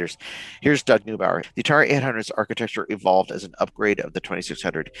Star Raiders. Here's Doug Neubauer. The Atari 800's architecture evolved as an upgrade of the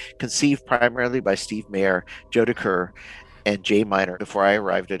 2600, conceived primarily by Steve Mayer, Joe DeCur, and Jay Miner before I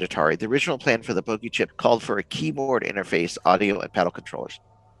arrived at Atari. The original plan for the Pokey chip called for a keyboard interface, audio, and paddle controllers.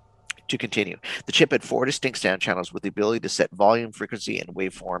 To continue, the chip had 4 distinct sound channels with the ability to set volume, frequency, and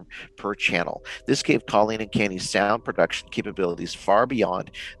waveform per channel. This gave Colleen and Candy's sound production capabilities far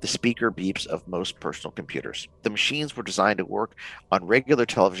beyond the speaker beeps of most personal computers. The machines were designed to work on regular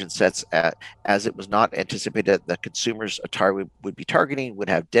television sets as it was not anticipated that consumers Atari would be targeting would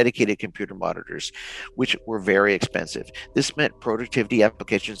have dedicated computer monitors, which were very expensive. This meant productivity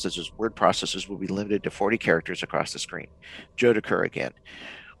applications such as word processors would be limited to 40 characters across the screen. Joe DeCur again.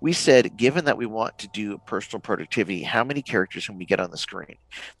 We said, given that we want to do personal productivity, how many characters can we get on the screen?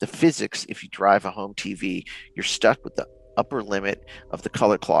 The physics, if you drive a home TV, you're stuck with the upper limit of the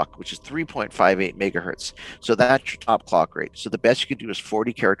color clock, which is 3.58 megahertz. So that's your top clock rate. So the best you can do is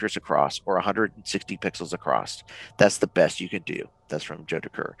 40 characters across or 160 pixels across. That's the best you can do. That's from Joe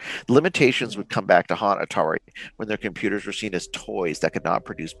DeCur. Limitations would come back to haunt Atari when their computers were seen as toys that could not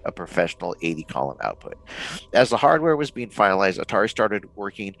produce a professional 80-column output. As the hardware was being finalized, Atari started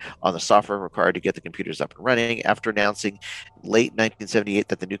working on the software required to get the computers up and running. After announcing late 1978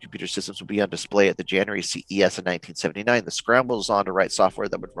 that the new computer systems would be on display at the January CES in 1979, the scramble was on to write software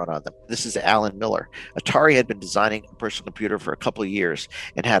that would run on them. This is Alan Miller. Atari had been designing a personal computer for a couple of years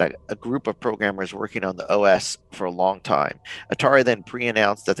and had a group of programmers working on the OS for a long time. Atari then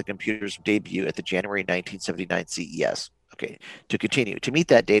pre-announced that the computers would debut at the January 1979 CES. Okay, to continue. To meet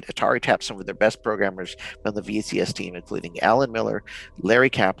that date, Atari tapped some of their best programmers from the VCS team, including Alan Miller,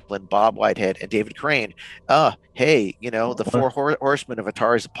 Larry Kaplan, Bob Whitehead, and David Crane. The 4 horsemen of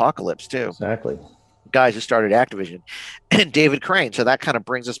Atari's apocalypse, too. Exactly. guys who started Activision, and David Crane. So that kind of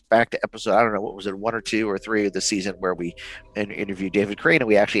brings us back to episode, I don't know, what was it, 1 or 2 or 3 of the season, where we interviewed David Crane, and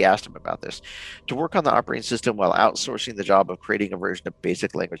we actually asked him about this. To work on the operating system while outsourcing the job of creating a version of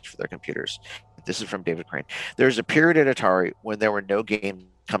basic language for their computers. This is from David Crane. There's a period at Atari when there were no games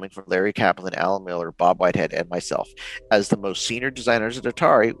coming from Larry Kaplan, Alan Miller, Bob Whitehead, and myself. As the most senior designers at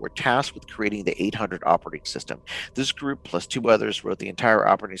Atari, were tasked with creating the 800 operating system. This group, plus 2 others, wrote the entire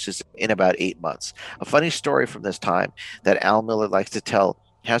operating system in about 8 months. A funny story from this time that Al Miller likes to tell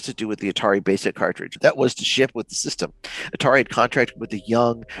has to do with the Atari Basic cartridge that was to ship with the system. Atari had contracted with a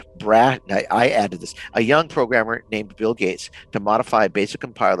young a young programmer named Bill Gates to modify a basic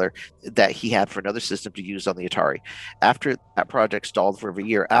compiler that he had for another system to use on the Atari. After that project stalled for over a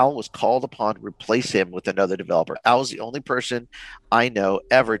year, Al was called upon to replace him with another developer. Al was the only person I know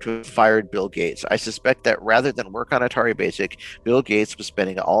ever to have fired Bill Gates. I suspect that rather than work on Atari Basic, Bill Gates was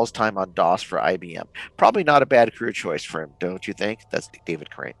spending all his time on DOS for IBM. Probably not a bad career choice for him, don't you think? That's David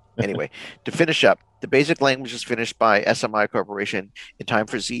Crane. Anyway, to finish up, the basic language was finished by SMI Corporation in time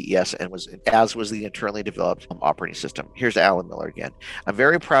for ZES, and was the internally developed operating system. Here's Alan Miller again. I'm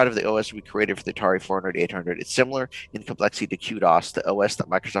very proud of the OS we created for the Atari 400 800. It's similar in complexity to QDOS, the OS that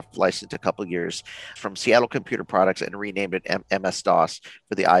Microsoft licensed a couple years from Seattle Computer Products and renamed it MS-DOS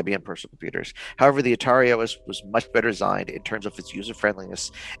for the IBM personal computers. However, the Atari OS was much better designed in terms of its user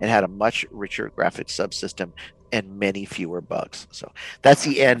friendliness and had a much richer graphics subsystem and many fewer bugs. So that's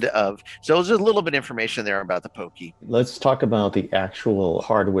the end of. So there's a little bit of information there about the Pokey. Let's talk about the actual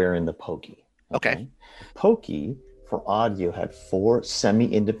hardware in the Pokey. Okay. Pokey for audio had 4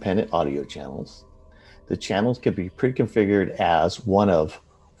 semi-independent audio channels. The channels could be pre-configured as one of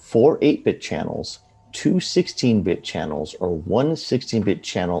 4 8-bit channels, 2 16-bit channels, or 1 16-bit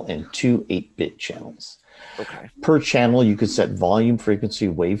channel and 2 8-bit channels. Okay. Per channel, you could set volume, frequency,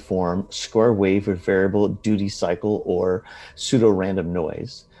 waveform, square wave with variable duty cycle, or pseudo-random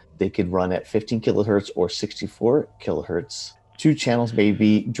noise. They could run at 15 kilohertz or 64 kilohertz. 2 channels may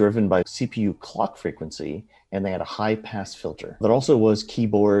be driven by CPU clock frequency, and they had a high-pass filter. There also was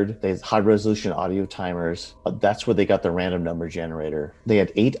keyboard. They had high-resolution audio timers. That's where they got the random number generator. They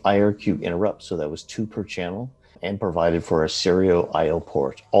had 8 IRQ interrupts, so that was 2 per channel, and provided for a stereo I/O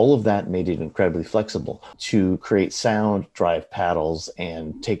port. All of that made it incredibly flexible to create sound, drive paddles,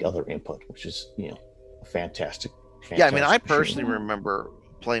 and take other input, which is, fantastic. Yeah, I mean, I personally remember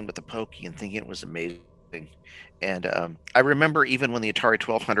playing with the Pokey and thinking it was amazing. And I remember even when the Atari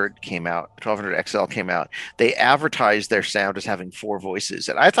 1200 came out, 1200 XL came out, they advertised their sound as having 4 voices.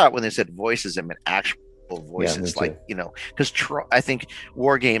 And I thought when they said voices, it meant actual voices, because I think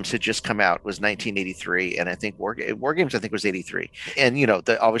War Games had just come out, was 1983, and I think War Games was 83, and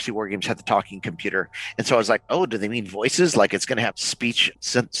obviously War Games had the talking computer, and so I was like, oh, do they mean voices, like it's going to have speech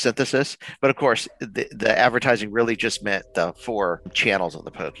synthesis? But of course the advertising really just meant the 4 channels of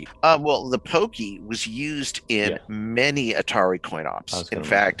the Pokey. Well, the Pokey was used in many Atari coin-ops. In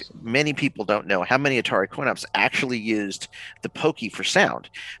fact, many people don't know how many Atari coin-ops actually used the Pokey for sound,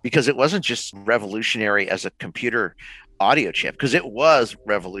 because it wasn't just revolutionary as a computer audio chip, because it was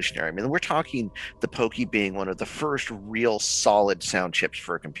revolutionary. I mean, we're talking the Pokey being one of the first real solid sound chips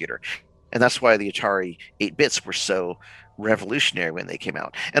for a computer, and that's why the Atari 8-bits were so revolutionary when they came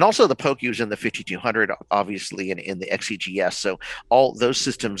out. And also the Pokey was in the 5200, obviously, and in the XEGS, so all those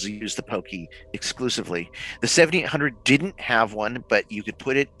systems use the Pokey exclusively. The 7800 didn't have one, but you could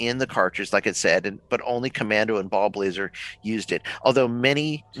put it in the cartridge, like it said, but only Commando and Ball Blazer used it. Although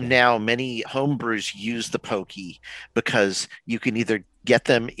many homebrews use the Pokey because you can either get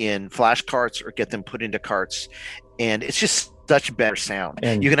them in flash carts or get them put into carts, and it's just such better sound.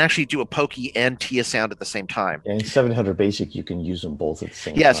 And you can actually do a Pokey and TIA sound at the same time. And 700 Basic, you can use them both at the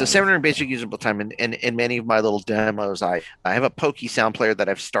same time. Yeah, so 700 Basic use them both time. And in many of my little demos, I have a Pokey sound player that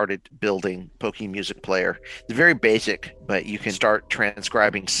I've started building, Pokey music player. It's very basic, but you can start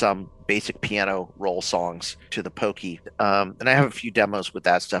transcribing some basic piano roll songs to the Pokey. And I have a few demos with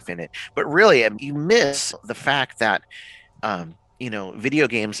that stuff in it. But really, you miss the fact that video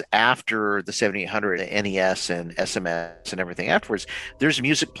games after the 7800, the NES and SMS and everything afterwards, there's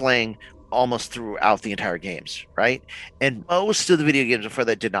music playing almost throughout the entire games, right? And most of the video games before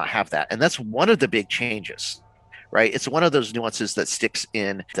that did not have that. And that's one of the big changes, right? It's one of those nuances that sticks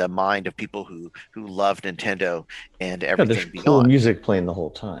in the mind of people who love Nintendo and everything beyond. Cool music playing the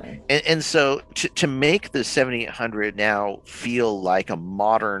whole time. And so to make the 7800 now feel like a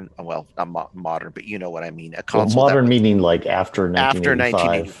modern, well, not modern, but you know what I mean, a console. Modern meaning like after 1985.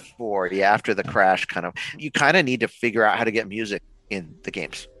 1984, after the crash, you kind of need to figure out how to get music in the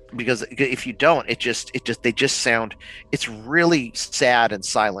games. because if you don't, they just sound. It's really sad and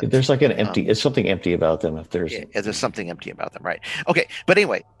silent. There's like an empty. It's something empty about them. If there's there's something empty about them, right? Okay, but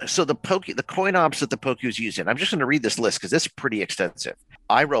anyway, so the coin ops that the Pokey was using. I'm just going to read this list because it's pretty extensive.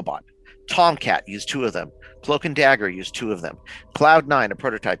 iRobot, Tomcat used 2 of them. Cloak and Dagger used 2 of them. Cloud9, a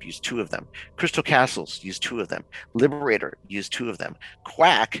prototype, used 2 of them. Crystal Castles used 2 of them. Liberator used 2 of them.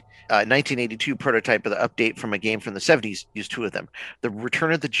 Quack, 1982 prototype of the update from a game from the 70s, used 2 of them. The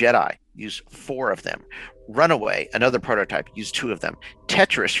Return of the Jedi used 4 of them. Runaway, another prototype, used 2 of them.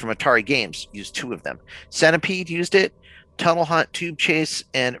 Tetris from Atari Games used 2 of them. Centipede used it. Tunnel Hunt, Tube Chase,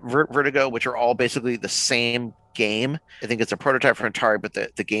 and Vertigo, which are all basically the same game. I think it's a prototype for Atari, but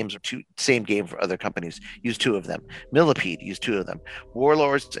the games are same game for other companies. Used 2 of them. Millipede used 2 of them.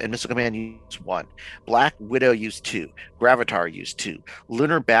 Warlords and Missile Command used 1. Black Widow used 2. Gravatar used 2.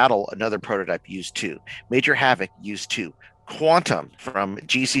 Lunar Battle, another prototype, used 2. Major Havoc used 2. Quantum from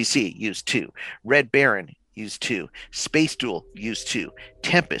GCC used 2. Red Baron used 2. Space Duel used 2.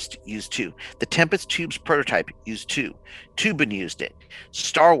 Tempest used 2. The Tempest Tubes prototype used 2. Tubin used it.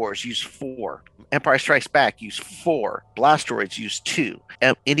 Star Wars used 4. Empire Strikes Back used 4. Blastoids used 2.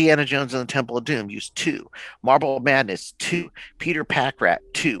 Indiana Jones and the Temple of Doom used 2. Marble Madness 2. Peter Packrat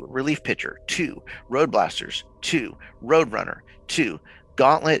 2. Relief Pitcher 2. Road Blasters 2. Roadrunner 2.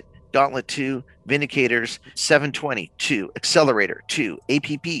 Gauntlet 2, Vindicators 720 2, Accelerator 2,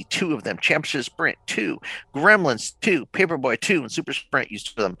 APP 2 of them, Championship Sprint 2, Gremlins 2, Paperboy 2, and Super Sprint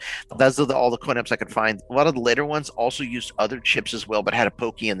used 2 of them. Those are all the coin ups I could find. A lot of the later ones also used other chips as well, but had a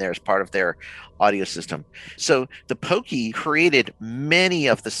Pokey in there as part of their audio system. So the Pokey created many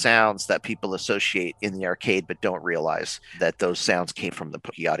of the sounds that people associate in the arcade, but don't realize that those sounds came from the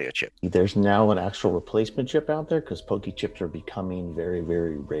Pokey audio chip. There's now an actual replacement chip out there because Pokey chips are becoming very,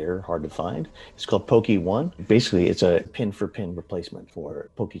 very rare, hard to find. It's called Pokey One. Basically, it's a pin-for-pin replacement for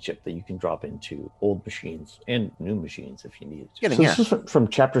Pokey chip that you can drop into old machines and new machines if you need it. So this is from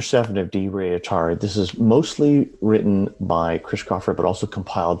Chapter 7 of D-Ray Atari. This is mostly written by Chris Crawford, but also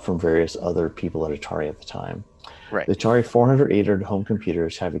compiled from various other people at Atari at the time. Right. The Atari 400-800 home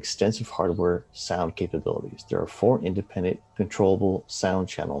computers have extensive hardware sound capabilities. There are 4 independent controllable sound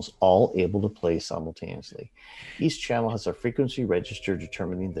channels, all able to play simultaneously. Each channel has a frequency register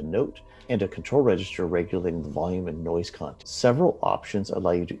determining the note and a control register regulating the volume and noise content. Several options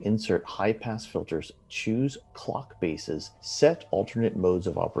allow you to insert high-pass filters, choose clock bases, set alternate modes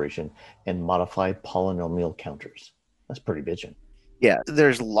of operation, and modify polynomial counters. That's pretty bitchin'. Yeah,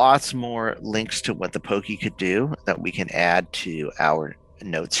 there's lots more links to what the Pokey could do that we can add to our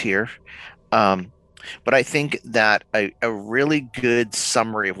notes here. But I think that a really good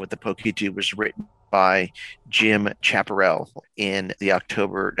summary of what the Pokey do was written by Jim Chaparral in the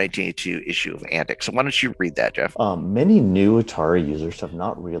October 1982 issue of Antics. So why don't you read that, Jeff? Many new Atari users have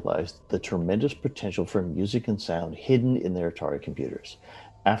not realized the tremendous potential for music and sound hidden in their Atari computers.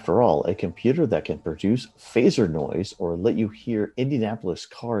 After all, a computer that can produce phaser noise or let you hear Indianapolis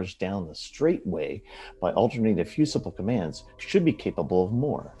cars down the straightway by alternating a few simple commands should be capable of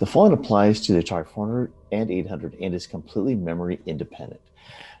more. The following applies to the Atari 400 and 800 and is completely memory independent.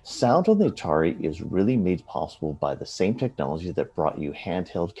 Sound on the Atari is really made possible by the same technology that brought you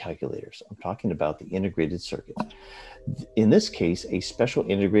handheld calculators. I'm talking about the integrated circuit. In this case, a special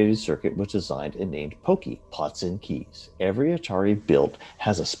integrated circuit was designed and named Pokey, Pots and Keys. Every Atari built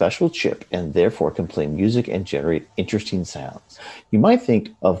has a special chip and therefore can play music and generate interesting sounds. You might think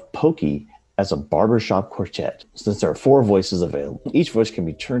of Pokey as a barbershop quartet, since there are 4 voices available. Each voice can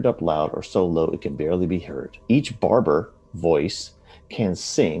be turned up loud or so low it can barely be heard. Each barber voice can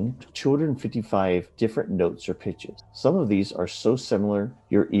sing 255 different notes or pitches. Some of these are so similar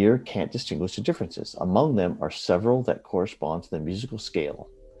your ear can't distinguish the differences. Among them are several that correspond to the musical scale.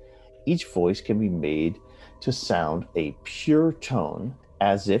 Each voice can be made to sound a pure tone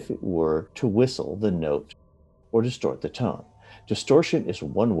as if it were to whistle the note or distort the tone. Distortion is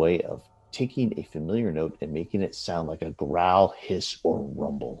one way of taking a familiar note and making it sound like a growl, hiss, or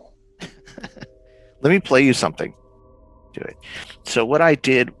rumble. Let me play you something. Do it. So what I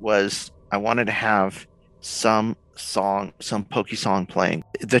did was I wanted to have some Pokey song playing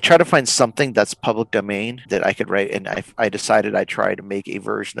to try to find something that's public domain that I could write, and I decided I'd try to make a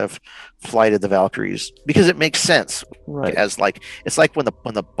version of Flight of the Valkyries because it makes sense. Right. As like it's like when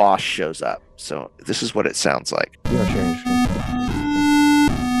the boss shows up. So this is what it sounds like. You are sharing your screen.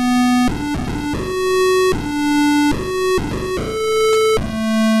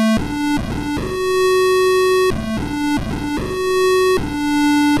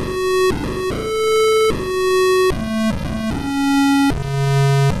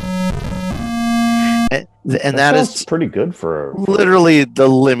 And that sounds is pretty good for literally the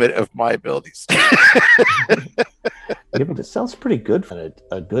limit of my abilities. Yeah, but it sounds pretty good for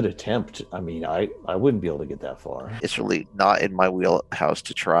a good attempt. I mean, I wouldn't be able to get that far. It's really not in my wheelhouse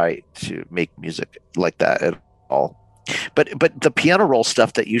to try to make music like that at all. But the piano roll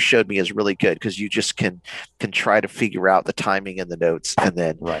stuff that you showed me is really good because you just can try to figure out the timing and the notes, and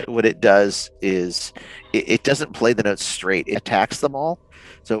then what it does is it doesn't play the notes straight. It attacks them all.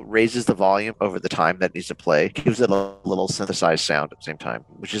 So it raises the volume over the time that it needs to play, gives it a little synthesized sound at the same time,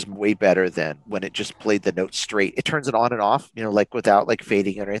 which is way better than when it just played the notes straight. It turns it on and off, like without like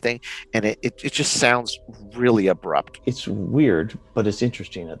fading or anything. And it just sounds really abrupt. It's weird, but it's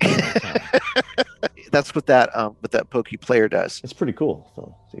interesting at the same time. That's what that Pokey player does. It's pretty cool.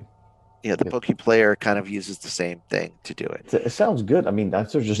 So, see. Yeah, the Pokey player kind of uses the same thing to do it. It sounds good. I mean, that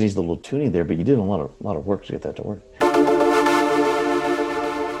sort of just needs a little tuning there, but you did a lot of work to get that to work.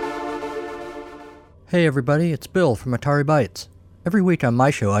 Hey everybody, it's Bill from Atari Bytes. Every week on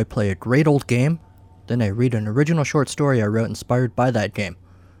my show I play a great old game, then I read an original short story I wrote inspired by that game.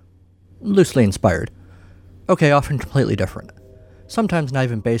 Loosely inspired. Okay, often completely different. Sometimes not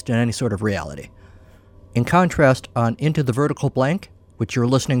even based in any sort of reality. In contrast, on Into the Vertical Blank, which you're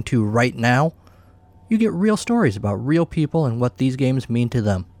listening to right now, you get real stories about real people and what these games mean to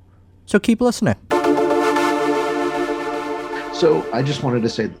them. So keep listening. So I just wanted to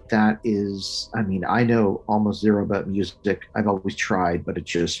say that is, I mean, I know almost zero about music. I've always tried, but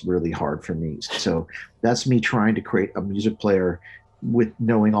it's just really hard for me. So that's me trying to create a music player with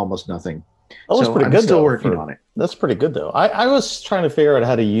knowing almost nothing. That was pretty I'm good, still though, working on it. That's pretty good, though. I was trying to figure out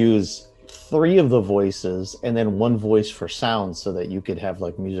how to use 3 of the voices and then 1 voice for sounds so that you could have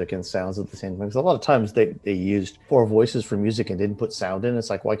like music and sounds at the same time. Because a lot of times they used 4 voices for music and didn't put sound in. It's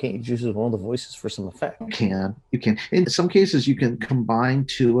like, why can't you use one of the voices for some effect? You can. In some cases, you can combine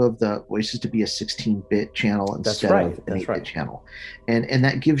 2 of the voices to be a 16-bit channel instead of an 8-bit channel, and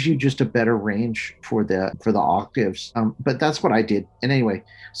that gives you just a better range for the octaves. But that's what I did. And anyway,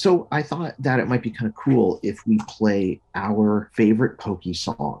 so I thought that it might be kind of cool if we play our favorite Pokey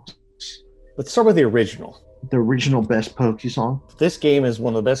songs. Let's start with the original. The original best Pokey song. This game is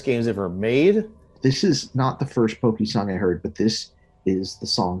one of the best games ever made. This is not the first Pokey song I heard, but this is the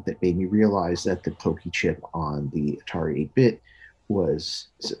song that made me realize that the Pokey chip on the Atari 8-bit was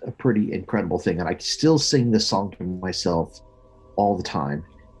a pretty incredible thing. And I still sing this song to myself all the time.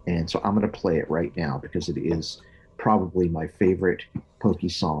 And so I'm going to play it right now because it is probably my favorite Pokey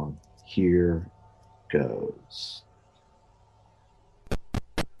song. Here goes.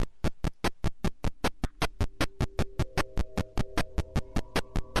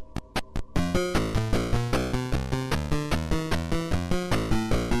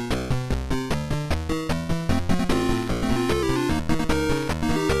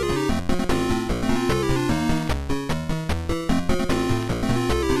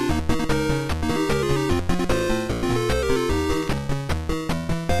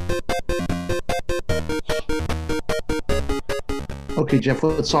 Okay, Jeff,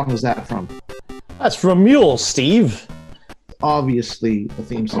 what song is that from? That's from Mule, Steve. Obviously, the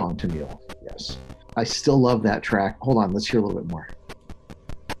theme song to Mule, yes. I still love that track. Hold on, let's hear a little bit more.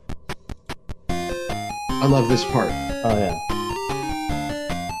 I love this part. Oh, yeah.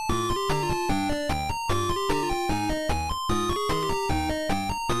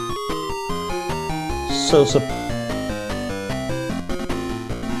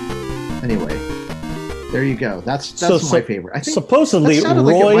 Anyway, there you go. That's my favorite. I think supposedly that sounded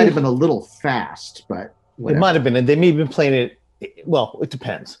Roy, like it might have been a little fast, but whatever. It might have been, and they may have been playing it. Well, it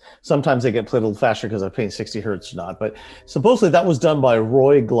depends. Sometimes they get played a little faster because I'm playing 60 hertz or not. But supposedly that was done by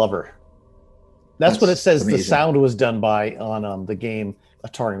Roy Glover. That's what it says. Amazing. The sound was done by on the game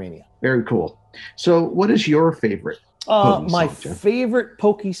Atari Mania. Very cool. So, what is your favorite? My favorite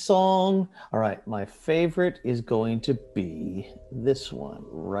Pokey song. All right, my favorite is going to be this one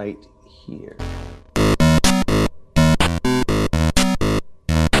right here.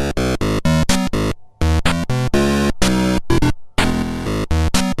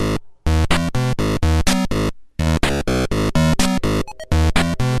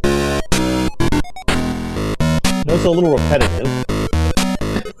 It's a little repetitive.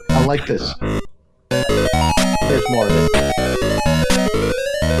 I like this. There's more of it.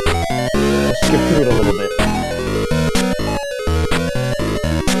 Let's skip through it a little bit.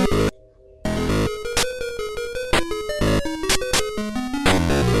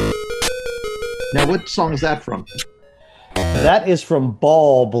 Now, what song is that from? That is from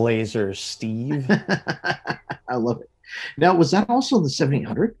Ball Blazers, Steve. I love it. Now, was that also the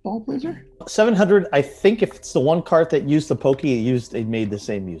 7800 Ball Blazer? 700, I think if it's the one cart that used the Pokey, it made the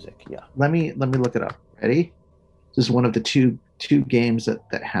same music. Yeah. Let me look it up. Ready? This is one of the two games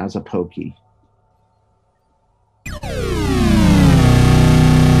that has a pokey.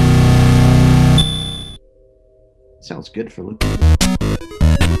 Sounds good for Luke. Yep.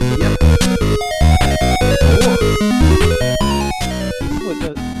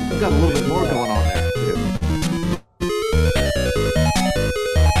 We've got a little bit more going on there too.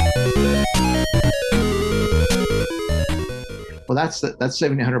 Well, that's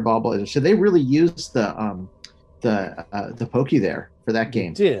 1700 Ball Blazer. So they really used the pokey there for that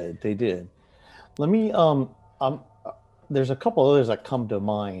game. They did. Let me there's a couple others that come to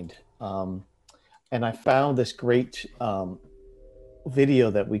mind. And I found this great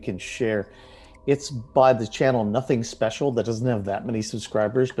video that we can share. It's by the channel Nothing Special that doesn't have that many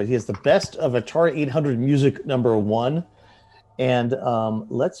subscribers, but he has the best of Atari 800 music #1. And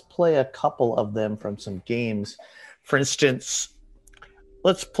let's play a couple of them from some games. For instance,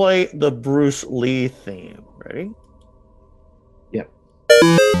 let's play the Bruce Lee theme. Ready? Yep.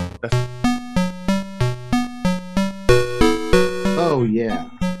 Oh, yeah.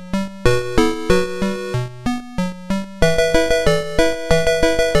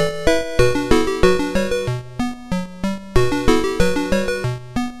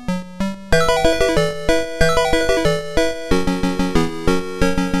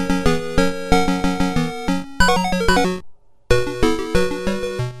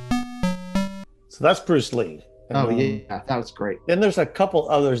 So that's Bruce Lee. Oh, yeah, that was great. Then there's a couple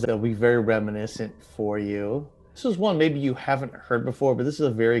others that will be very reminiscent for you. This is one maybe you haven't heard before, but this is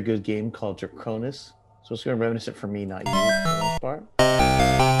a very good game called Draconis. So it's going to be reminiscent for me, not you, for the most part.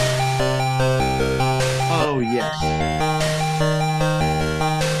 Oh, yes.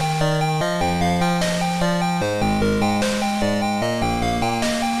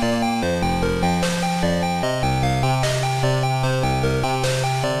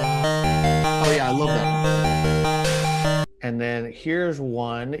 And then here's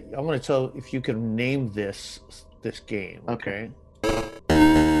one. I'm going to tell if you can name this game. Okay. We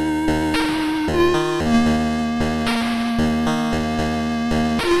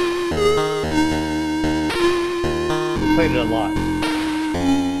played it a lot.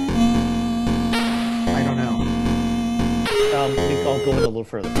 I don't know. I think I'll go in a little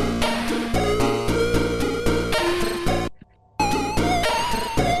further.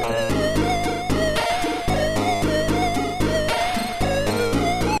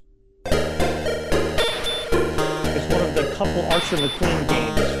 Couple Archer McQueen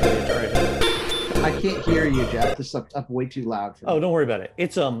games. I can't hear you, Jeff. This is up way too loud for me. Oh, don't worry about it.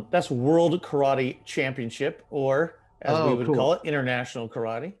 It's that's World Karate Championship, or as we would call it, International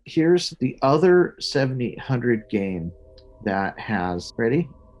Karate. Here's the other 7800 game that has ready.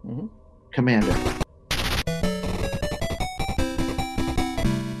 Mm-hmm. Commando.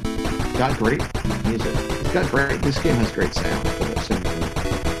 Got great music. It's got great. This game has great sound.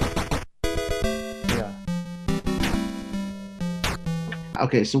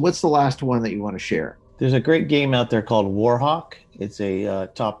 Okay, so what's the last one that you want to share? There's a great game out there called Warhawk. It's a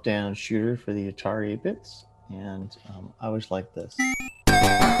top-down shooter for the Atari 8-bits, and I always like this. It's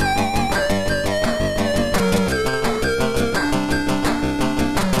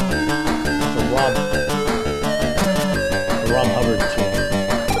a Rob Hubbard tune.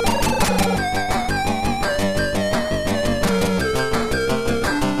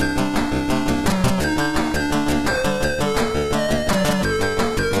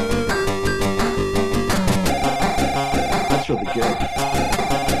 Really good.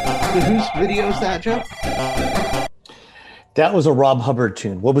 So whose video is that, Joe? That was a Rob Hubbard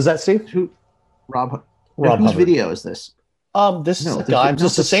tune. What was that, Steve? Rob whose Hubbard. Video is this? This is a guy.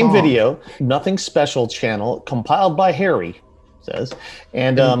 Just the same video. Nothing Special channel compiled by Harry says,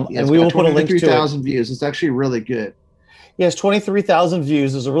 and we will put a link to it. 23,000 views. It's actually really good. He has 23,000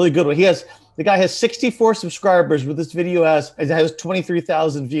 views. It's a really good one. The guy has 64 subscribers, but this video has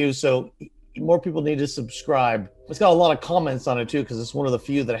 23,000 views. So more people need to subscribe. It's got a lot of comments on it too, because it's one of the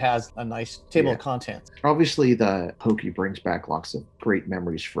few that has a nice table of contents. Obviously, the pokey brings back lots of great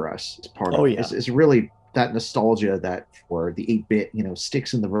memories for us. It's part of yeah. It's really that nostalgia that for the 8-bit,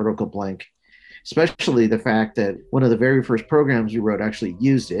 sticks in the vertical blank. Especially the fact that one of the very first programs we wrote actually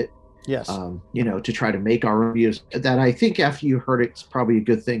used it. Yes. To try to make our reviews. That I think after you heard it, it's probably a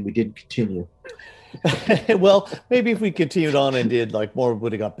good thing we didn't continue. Well, maybe if we continued on and did more,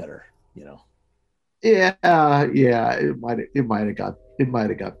 would have got better. Yeah, it might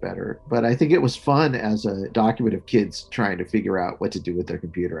have got better, but I think it was fun as a document of kids trying to figure out what to do with their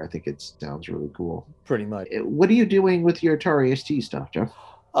computer. I think it sounds really cool. Pretty much. What are you doing with your Atari ST stuff, Jeff?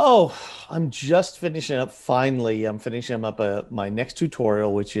 Oh, I'm just finishing up. Finally, I'm finishing up my next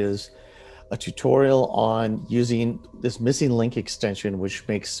tutorial, which is a tutorial on using this missing link extension, which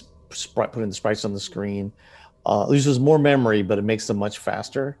makes putting the sprites on the screen. Uses more memory, but it makes them much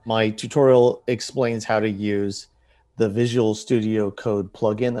faster. My tutorial explains how to use the Visual Studio Code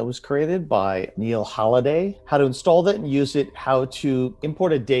plugin that was created by Neil Halliday, how to install that and use it, how to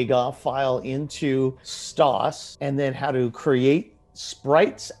import a Dega file into Stos, and then how to create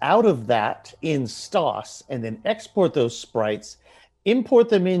sprites out of that in Stos, and then export those sprites, import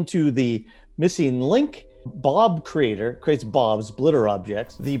them into the missing link. Bob creator creates Bob's Blitter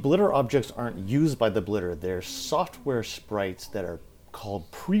objects. The Blitter objects aren't used by the Blitter. They're software sprites that are called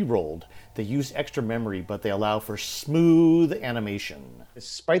pre-rolled. They use extra memory, but they allow for smooth animation. A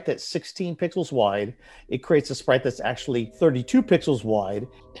sprite that's 16 pixels wide, it creates a sprite that's actually 32 pixels wide.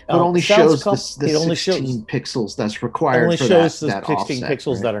 But only shows the 16 pixels that's required only for shows the that 16 offset,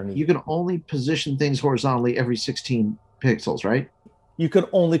 pixels right? that are needed. You can only position things horizontally every 16 pixels, right? You can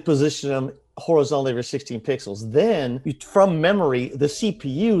only position them horizontally over 16 pixels. Then from memory, the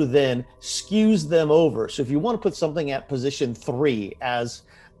CPU then skews them over. So if you want to put something at position 3 as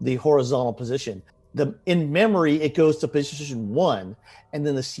the horizontal position, in memory, it goes to position 1, and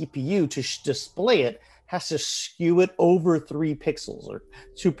then the CPU to display it has to skew it over 3 pixels or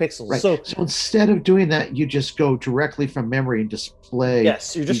 2 pixels. Right. So instead of doing that, you just go directly from memory and display.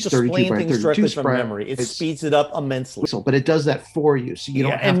 Yes, you're just displaying things directly from memory. It speeds it up immensely. But it does that for you, so you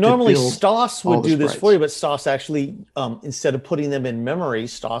don't have and to normally build Stos would all the do this sprites. for you, but Stos actually, instead of putting them in memory,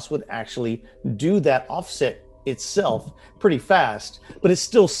 Stos would actually do that offset itself pretty fast, but it's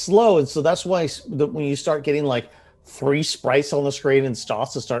still slow. And so that's why when you start getting like 3 sprites on the screen in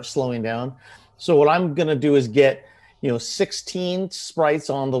Stos, to start slowing down. So what I'm going to do is get, 16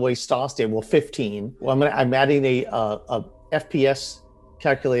 sprites on the way Stos did. Well, 15. Well, I'm adding a FPS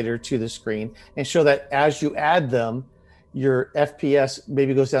calculator to the screen and show that as you add them, your FPS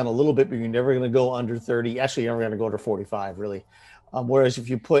maybe goes down a little bit, but you're never going to go under 30. Actually, you're never going to go under 45, really. Whereas if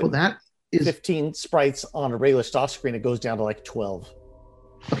you put 15 sprites on a regular Stos screen, it goes down to like 12.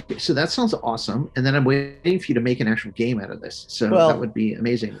 Okay, so that sounds awesome. And then I'm waiting for you to make an actual game out of this. So that would be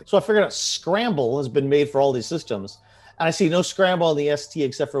amazing. So I figured out Scramble has been made for all these systems. And I see no Scramble on the ST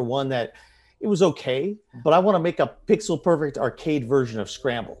except for one that it was okay, but I want to make a pixel perfect arcade version of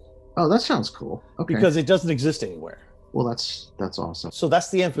Scramble. Oh, that sounds cool. Okay. Because it doesn't exist anywhere. Well, that's awesome. So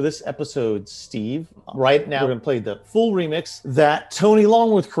that's the end for this episode, Steve. Right now, we're going to play the full remix that Tony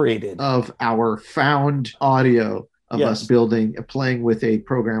Longworth created of our found audio of us playing with a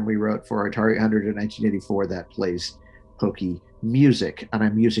program we wrote for Atari 800 in 1984 that plays hokey music. And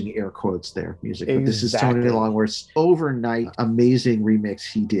I'm using air quotes there, music. But this is Tony Longworth's overnight amazing remix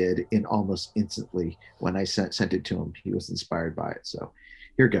he did in almost instantly when I sent it to him. He was inspired by it. So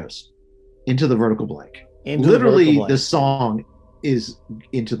here goes. Into the Vertical Blank. Literally, the song is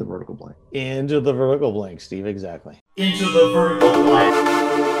Into the Vertical Blank. Into the Vertical Blank, Steve, exactly. Into the Vertical Blank.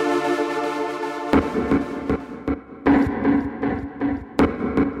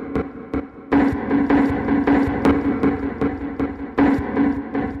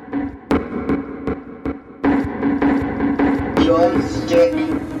 Joystick.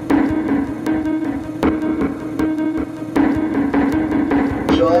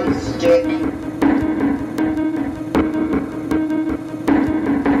 Joystick.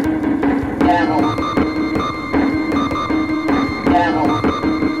 Panel. Panel.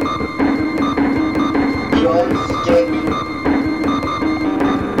 Joystick.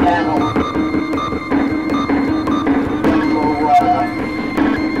 Panel.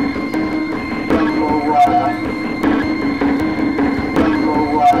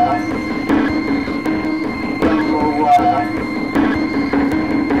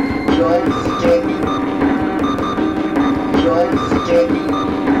 Joystick. Joystick.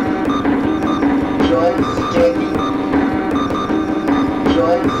 Joystick.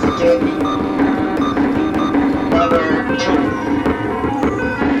 Joystick. Lever 2.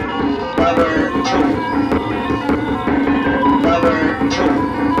 Lever 2. Lever 2.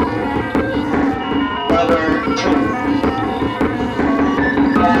 Lever 2.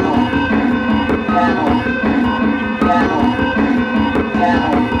 Panel. Panel. Panel.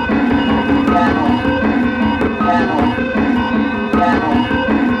 Panel. Panel. Panel. Panel.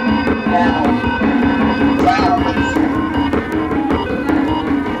 Panel. Valves.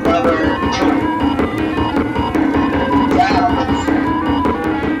 Lever 2. Valves.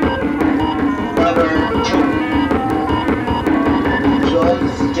 Lever 2.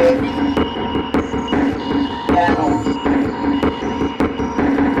 Joystick. Panel.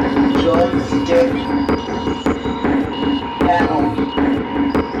 Joystick. Panel.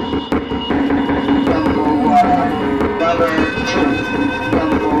 Lever 2.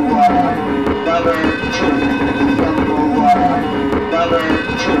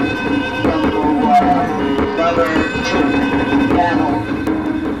 Number 2, panel.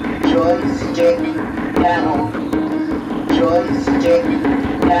 Joystick, panel. Joystick,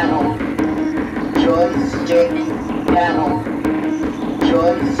 panel. Joystick, panel.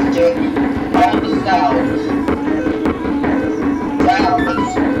 Joystick, all the sounds.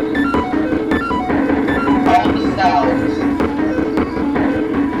 Sounds. All the sounds.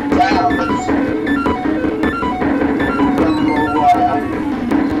 Sounds. Number 1.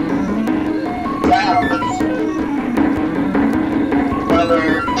 Sounds. Number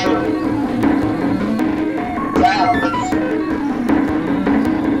 2. Sounds.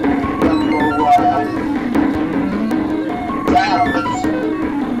 Number 1. Sounds.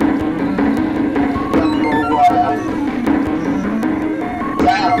 Number 1.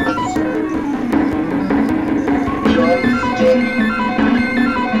 Sounds. Joystick.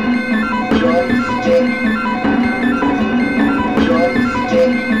 Joystick.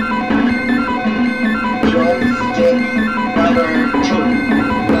 Joystick. Joystick. Number 2.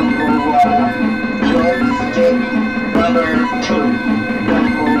 Number 1. Joystick. Number 2.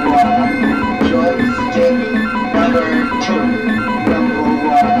 Number 1. Joystick. Number 2. Number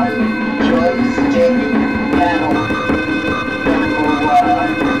 1. Joystick. Panel. Number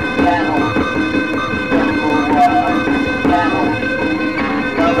 1. Panel. Number 1. Panel.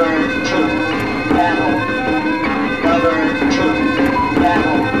 Number 2. Panel. Number 2.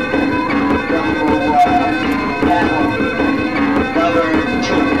 Panel. Number 1. Panel. Number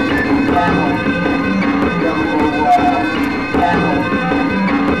 2. Panel. Number 1. Panel.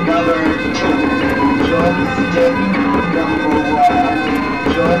 Number 2. Joystick. Number 1.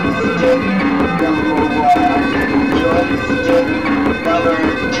 Joystick. Number 1. Joystick. Number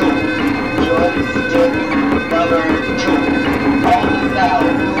 2. Joystick. Number 2. All the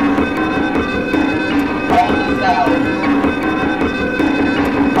sounds. All the sounds.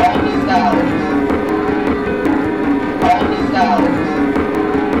 All the sounds. All the sounds.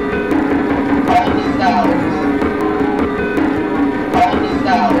 All the sounds. All the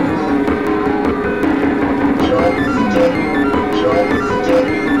sounds. Joystick. Joystick.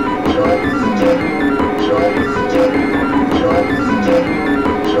 Joystick. Joystick. Joystick.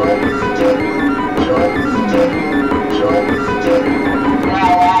 Joystick. Joystick. Joystick.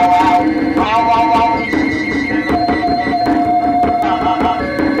 Wow, wow, wow. Wow, wow, wow. Wow, wow, wow.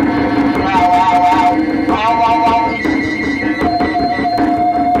 Wow, wow, wow.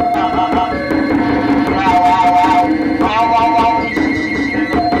 Wow, wow, wow. Wow, wow, wow.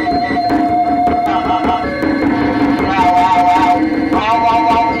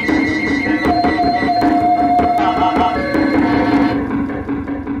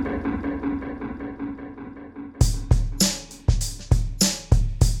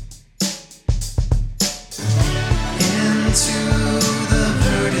 Into the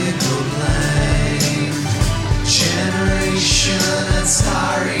vertical plane, generation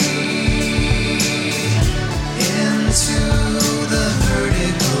Atari. Into the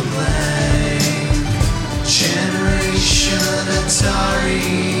vertical plane, generation Atari.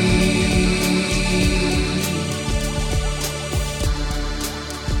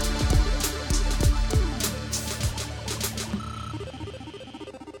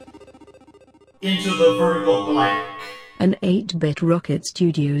 Into the vertical blank. An 8-Bit Rocket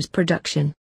Studios production.